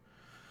Christian here.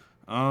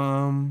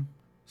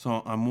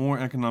 So I'm more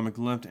economic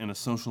left and a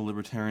social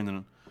libertarian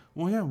than...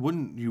 Well, yeah,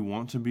 wouldn't you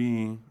want to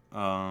be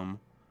a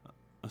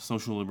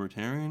social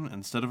libertarian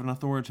instead of an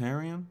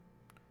authoritarian?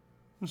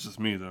 It's just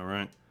me, though,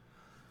 right?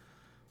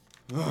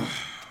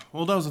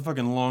 Well, that was a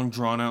fucking long,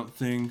 drawn-out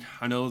thing.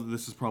 I know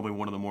this is probably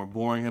one of the more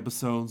boring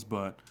episodes,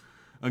 but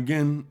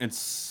again,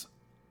 it's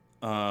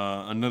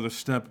another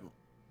step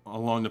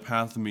along the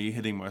path of me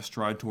hitting my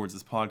stride towards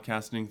this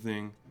podcasting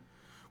thing,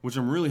 which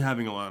I'm really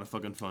having a lot of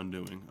fucking fun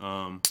doing.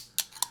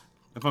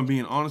 If I'm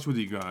being honest with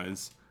you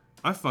guys,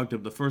 I fucked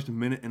up the first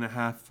minute and a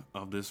half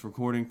of this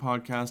recording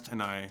podcast, and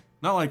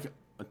not like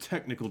a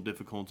technical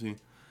difficulty,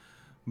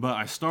 but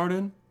I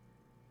started,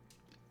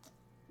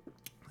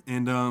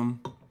 and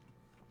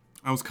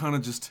I was kind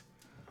of just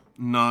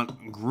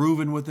not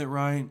grooving with it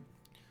right,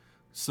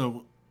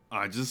 so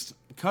I just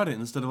cut it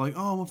instead of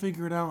oh, we'll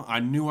figure it out. I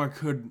knew I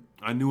could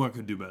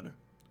do better.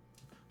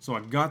 So I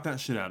got that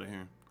shit out of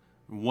here.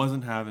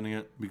 Wasn't having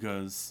it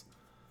because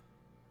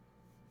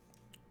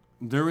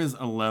there is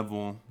a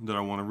level that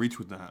I want to reach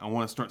with that. I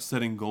want to start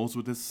setting goals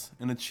with this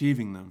and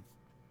achieving them.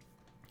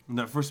 And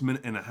that first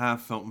minute and a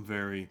half felt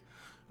very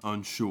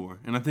unsure.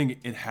 And I think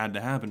it had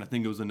to happen. I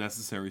think it was a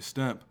necessary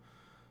step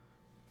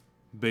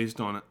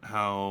based on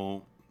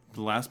how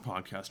the last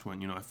podcast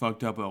went. I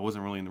fucked up. I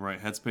wasn't really in the right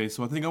headspace.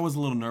 So I think I was a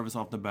little nervous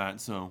off the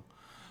bat. So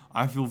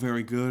I feel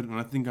very good. And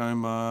I think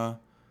I'm,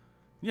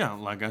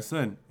 like I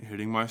said,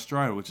 hitting my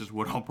stride, which is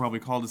what I'll probably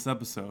call this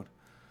episode.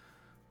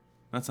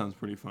 That sounds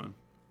pretty fun.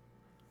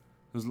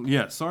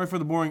 Yeah, sorry for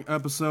the boring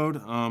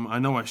episode. I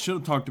know I should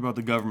have talked about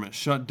the government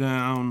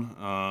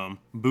shutdown,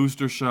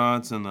 booster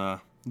shots, and the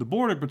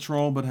border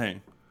patrol, but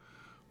hey,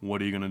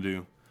 what are you gonna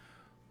do?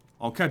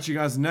 I'll catch you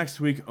guys next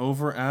week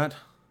over at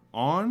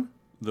On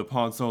the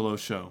Pod Solo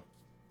Show.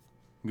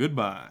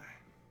 Goodbye.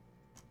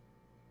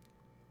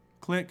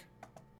 Click.